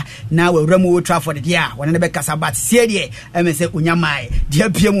Manchester sa na we ramu Old Trafford dia wona ne be kasa bat sie de emese unyamai dia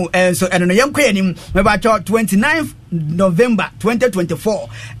piemu enso eno no yenko yanim me ba 29th November 2024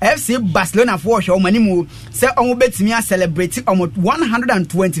 FC Barcelona for show manimu say omo betimi a celebrate omo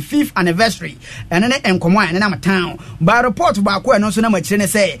 125th anniversary and then enkomo an na town by report ba ko eno so na machire ne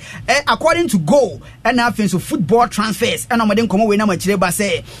say according to goal and now so football transfers and omo den komo we na machire ba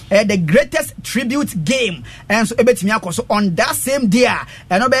say the greatest tribute game and so ebetimi akoso on that same day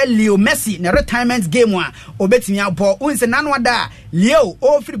and obe Leo Messi na retirement game wa obetimi abo unse nanu ada Leo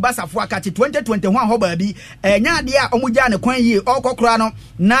o free Barca for akati 2021 ho ba bi nya de omuja ne kwan yi okokora no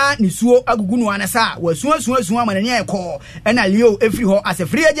na nisuo agugunu anasa wasuasuasu amane ne ekọ na Leo every ho as a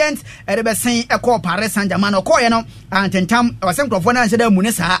free agent erebe sen ekọ Paris Saint-Germain okọ ye no antentam wasenkrofo na nhyeda mu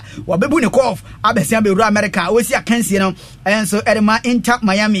ne saa wabebu ne kof abese aberu America osi akansie no enso erema Inter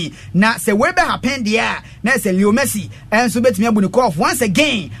Miami na se we be happen dia na se Leo Messi enso betimi abu ne kof once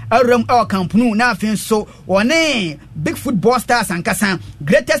again arum our Camp Nou na afin so one big football stars ankasa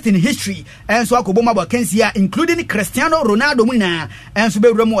greatest in history enso akoboma ba kansie including Cristiano Ronaldo muna enso be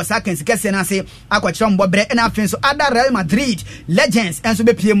wura mu wasakensi kese na se akwakyerɛ mbɔbrɛ na afenso ada Real Madrid legends enso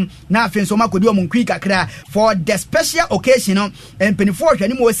be piem na afenso makodi o munkui kakra for the special occasion no empenifo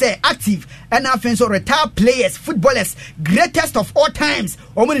hwani mo say active and afenso retired players footballers greatest of all times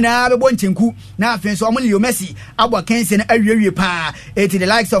omo na be bonchenku na afenso omo Leo Messi abwa kense na awiawie pa it the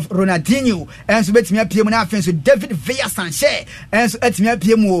likes of Ronaldinho enso betimi apiem na afenso David Villa Sanchez enso etimi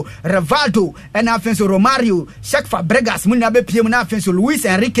apiem Rivaldo and afenso Romario Sheikh Fabregas mun na be piem na afenso Luis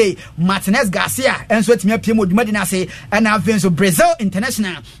Enrique Martinez Garcia enso etimi apiem odumadi na se and afenso Brazil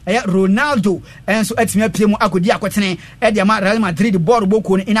international Ronaldo enso etimi apiem akodi akotene e dia ma Real Madrid board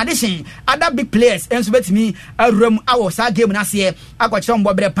boko. In addition other big players enso betimi awram awo sa game na se akwakyerɛ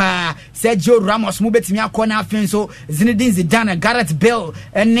mbobre pa Sergio Ramos mu betimi akona afenso Zinedine Zidane Gareth Bale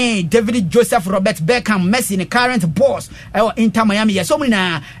and David Joseph Robert Beckham Messi the current boss Inter Miami so many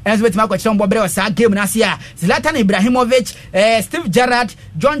na enso betimi akwakyerɛ mbobre sa game na se Zlatan Ibrahimovic Steve Gerrard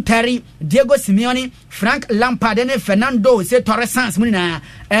John Terry Diego Simeone Frank Lampard and Fernando Torres Sanz muni na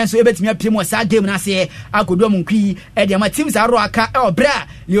enso ebetimi apiem sa game na se akodo munkui e de ma teams aro aka bra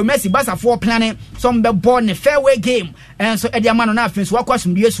Leo Messi Barca for planning some be born a fairway game enso e de ma no na afenso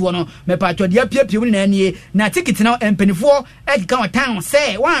wakosumdue so no me pa to de apiem na anie na ticket na empenifo e kan town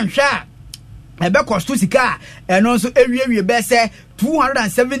say wan hwa ebe cost sika eno nso ewiewie be say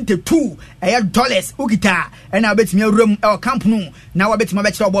 $272 dollars ukita ena betimi awuram e camp no na wabetimi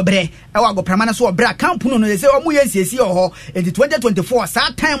be kire obobre e wagopramana so obra camp no say omu yensiesi ho in 2024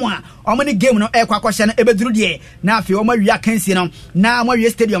 sa time a omu ni game no e kwakoshe no ebeduru de na afi omu awia kansi no na omu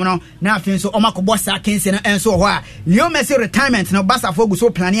awia stadium no na afi nso omu akobɔ sa kansi no enso ho a Leo Messi retirement no Barca for go so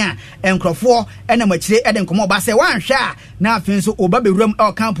plan a enkrofo ena makire eden komo ba say wan hwa na afi nso oba bewuram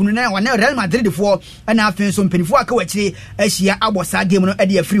e camp no na wana Real Madrid for ena afi nso mpenifo aka wakire ahia abo sa game no e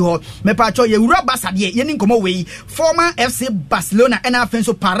de free ho me pa cho ye wura Barca de ye ni nkomo we former FC Barcelona and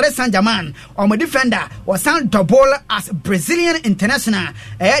afenso Paris Saint-Germain omo defender was sound double as Brazilian international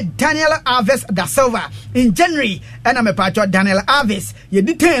Daniel Alves da Silva in January and me pa cho Daniel Alves ye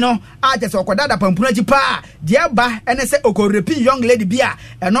detain no a just okodada pampuna ji pa dia ba ene se okorepi young lady bia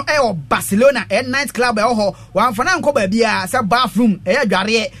eno e Barcelona night club e ho wan fana nko ba bia se bathroom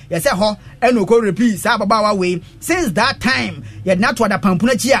dware ye se ho eno okorepi sa baba wa we since that time ye not what the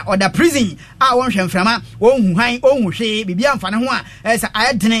pampuna chi or the prison a won hwemframa won huhan on hwe bibia mfane ho a esa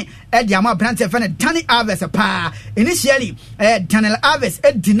ayedene e dia ma brand fan Daniel Alves pa initially Daniel Alves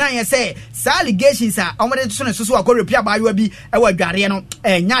deny say allegations are omode so so akorepi abayo bi e wa dware no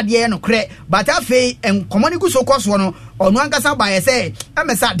nyade no kre but afei enkomoniku so koso no onu ankasa ba ye say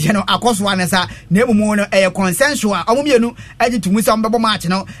emesa de no akoso anesa na emumu no consensual omumienu agitumu sa mbebo match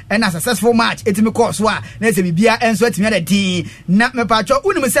no na successful match etimi course wa na se bibia enso etimi ada din na mepacho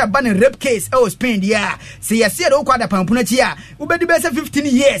unim say ban rape case e o Spain dia se yesi do kwada pampuna chi a ubedi be say 15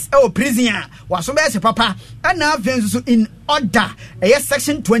 years e o prison a waso be se papa na venzu in order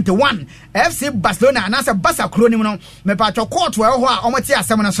section 21 FC Barcelona na se Barca kronim no mepacho court wa ho a omoti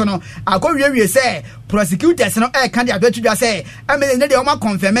asem no so no akowiewie say prosecutors no kan dia atwa say amene de o ma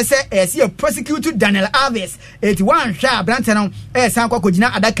confirm say see prosecute Daniel Alves 81 hwa brante no san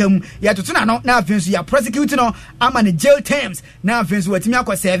kwakogina adakam ya totuna no na afensu ya prosecute no ama ne jail terms na afensu watimi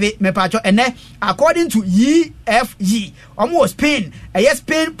akoseve mepacho ene according to EFG omo Spain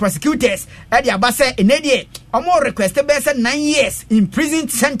Spain prosecutors e dia ba say ene die omo request be say 9 years in prison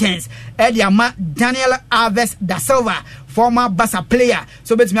sentence e dia ma Daniel Alves da Silva former Barca player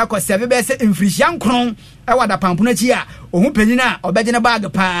so betimi akoseve be say infrinction kron e wada pampuna chi a ohun penina obegene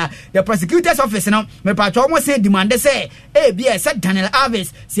bag pa the prosecutor's office no me pa cho mo say demand say bia say Daniel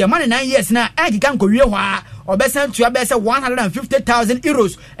Alves say man 9 years na e kan ko wie ho a obesan tua be say 150,000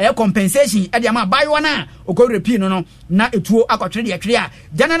 euros compensation e dia ma bayo na okọ repeat no na etuo akotwere de atwere a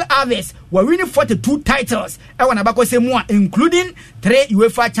Daniel Alves wa winning 42 titles e wana bako say mu including 3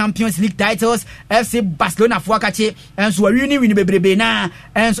 UEFA Champions League titles FC Barcelona fo akache enso wa winning bebrebe na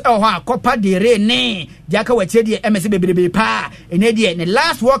enso ho a Copa del Rey ne diaka wache de MS bebrebe pa ene de ne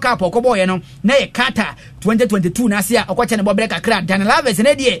last World Cup okobo ye no na ye Qatar 2022 na sia okoche ne bobre kakra Daniel Alves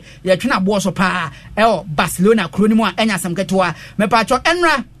ne de ye twena bo so pa Barcelona kronimu a enya samketoa me pa cho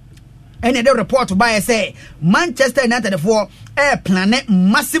enra ene de report by say Manchester United for plan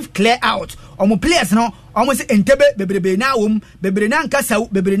massive clear out omo players no omo se entebe bebrebe na wom bebre na nkasa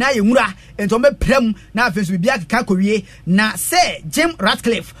bebre na yenwura ento me prem na afenso bibia keka kowie na say Jim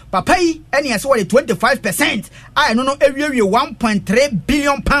Ratcliffe papa yi ene yɛsɛ wɔde 25% a ɛno no awie 1.3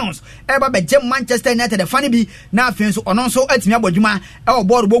 billion pounds ɛba bɛgye Manchester United fane bi na afei nso ɔno nso atumi abɔdwuma ɛwɔ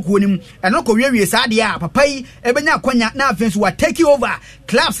board bokuo nim ɛno kɔ wie saa deɛ a papa yi ɛbɛnya akonya na afei nso wa take over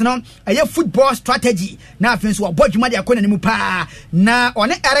clubs no ɛyɛ football strategy na afei nso abɔdwuma de akɔna nim paa na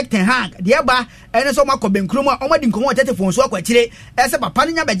ɔne Eric ten Hag deɛ ba ɛne nso makɔ benkrom a ɔmadi nkɔmɔ ɔtɛtefo nso akwakyire ɛsɛ papa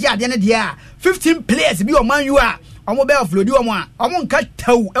no nya bɛgye adeɛ no deɛ a 15 players bi ɔman yu a ɔmo bɛ offload ɔmo a ɔmo nka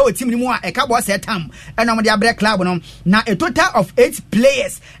taw ɛwɔ team ni mu a ɛka bɔ sɛ tam ɛna ɔmo de abrɛ club no na a total of 8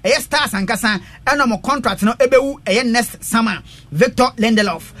 players ɛyɛ stars ankasa ɛna ɔmo contract no ɛbɛwu ɛyɛ next summer. Victor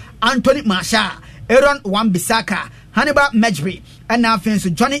Lindelof, Anthony Martial, Aaron Wan-Bissaka, Hannibal Mejbri, and now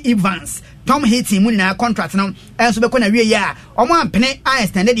Finsu Johnny Evans, Tom Hitty mu nyinaa contract no ɛnso bɛkɔ na wie ya ɔmo ampene a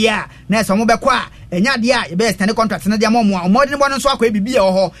extended ya na ɛsɛ ɔmo bɛkɔ a ɛnya deɛ a yɛbɛ extended contract no deɛ ɔmo a ɔmo de no nso akɔ ebibi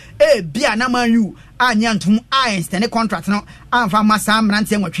ɛwɔ hɔ bia na Man U anya ntom a extended contract no amfa ma saa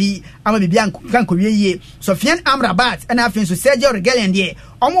mmeranteɛ nwɔtwe ama bibia kan kɔ wie yie Sofiane Amrabat ɛna afei nso Sergio Reguilon deɛ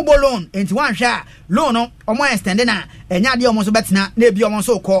ɔmo bɔ loan enti wanhwɛ a loan no ɔmo extended na ɛnya deɛ ɔmo nso bɛtena na ebi ɔmo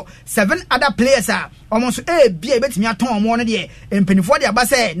nso kɔ 7 other players a ɔmo nso bia ebetumi atɔn ɔmo no deɛ mpanyinfoɔ de aba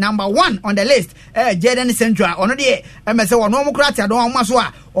sɛ number 1 on the list Jadon Central ɔno deɛ ɛmɛsɛ wɔn ɔmo kora te adɔn ɔmo so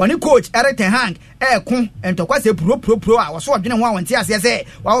a ɔne coach Eric ten Hag ɛko ntɔkwa sɛ pro a wɔso ɔdwene ho a wɔnte aseɛ sɛ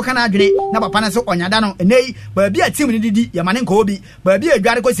wɔaka na adwene na papa no so ɔnyada no ɛnɛyi baabi a team no didi yɛma ne nkɔɔ bi baabi a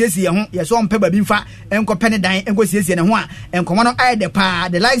adware kɔ siesie ho yɛsɛ ɔmpɛ baabi mfa ɛnkɔpɛ ne dan ɛnkɔ siesie ne ho a nkɔmɔ no ayɛ dɛ paa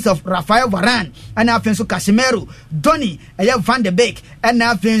the likes of Rafael Varane ɛna afei nso Casemiro Donny ɛyɛ Van de Beek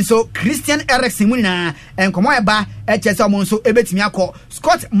ɛna afei nso Christian Eriksen mu nyinaa nkɔmɔ ɛba ɛkyɛ sɛ ɔmo nso ɛbɛtumi akɔ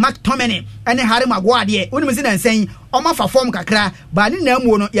Scott McTominay ɛne Harry Maguire deɛ wonim si na nsɛn ɔma fa form kakra ba ne na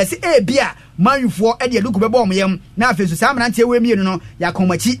amuo no yɛsɛ bia manjufoɔ ɛde aduku bɛbɔ ɔmo yam na afei so saa mmeranteɛ wɔ mienu no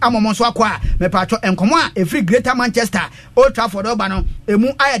yɛakɔmakyi amɔmɔ nso akɔ a mepatwɔ nkɔmɔ a ɛfiri Greater Manchester Old Trafford ɔba no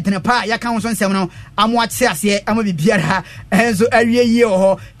ɛmu ayɛ dene paa yɛaka ho nso nsɛm no amo akye aseɛ ama biribiara ɛnso awie yie wɔ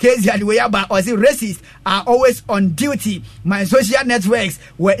hɔ Kezi Adewoye aba ɔse racists are always on duty. My social networks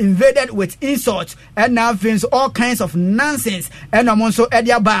were invaded with insults and now things all kinds of nonsense and I'm also at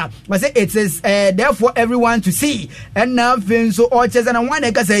your bar. I say it is there for everyone to see and now things so all chess and I want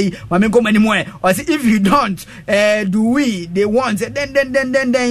to say I mean come anymore. I say if you don't do we they want then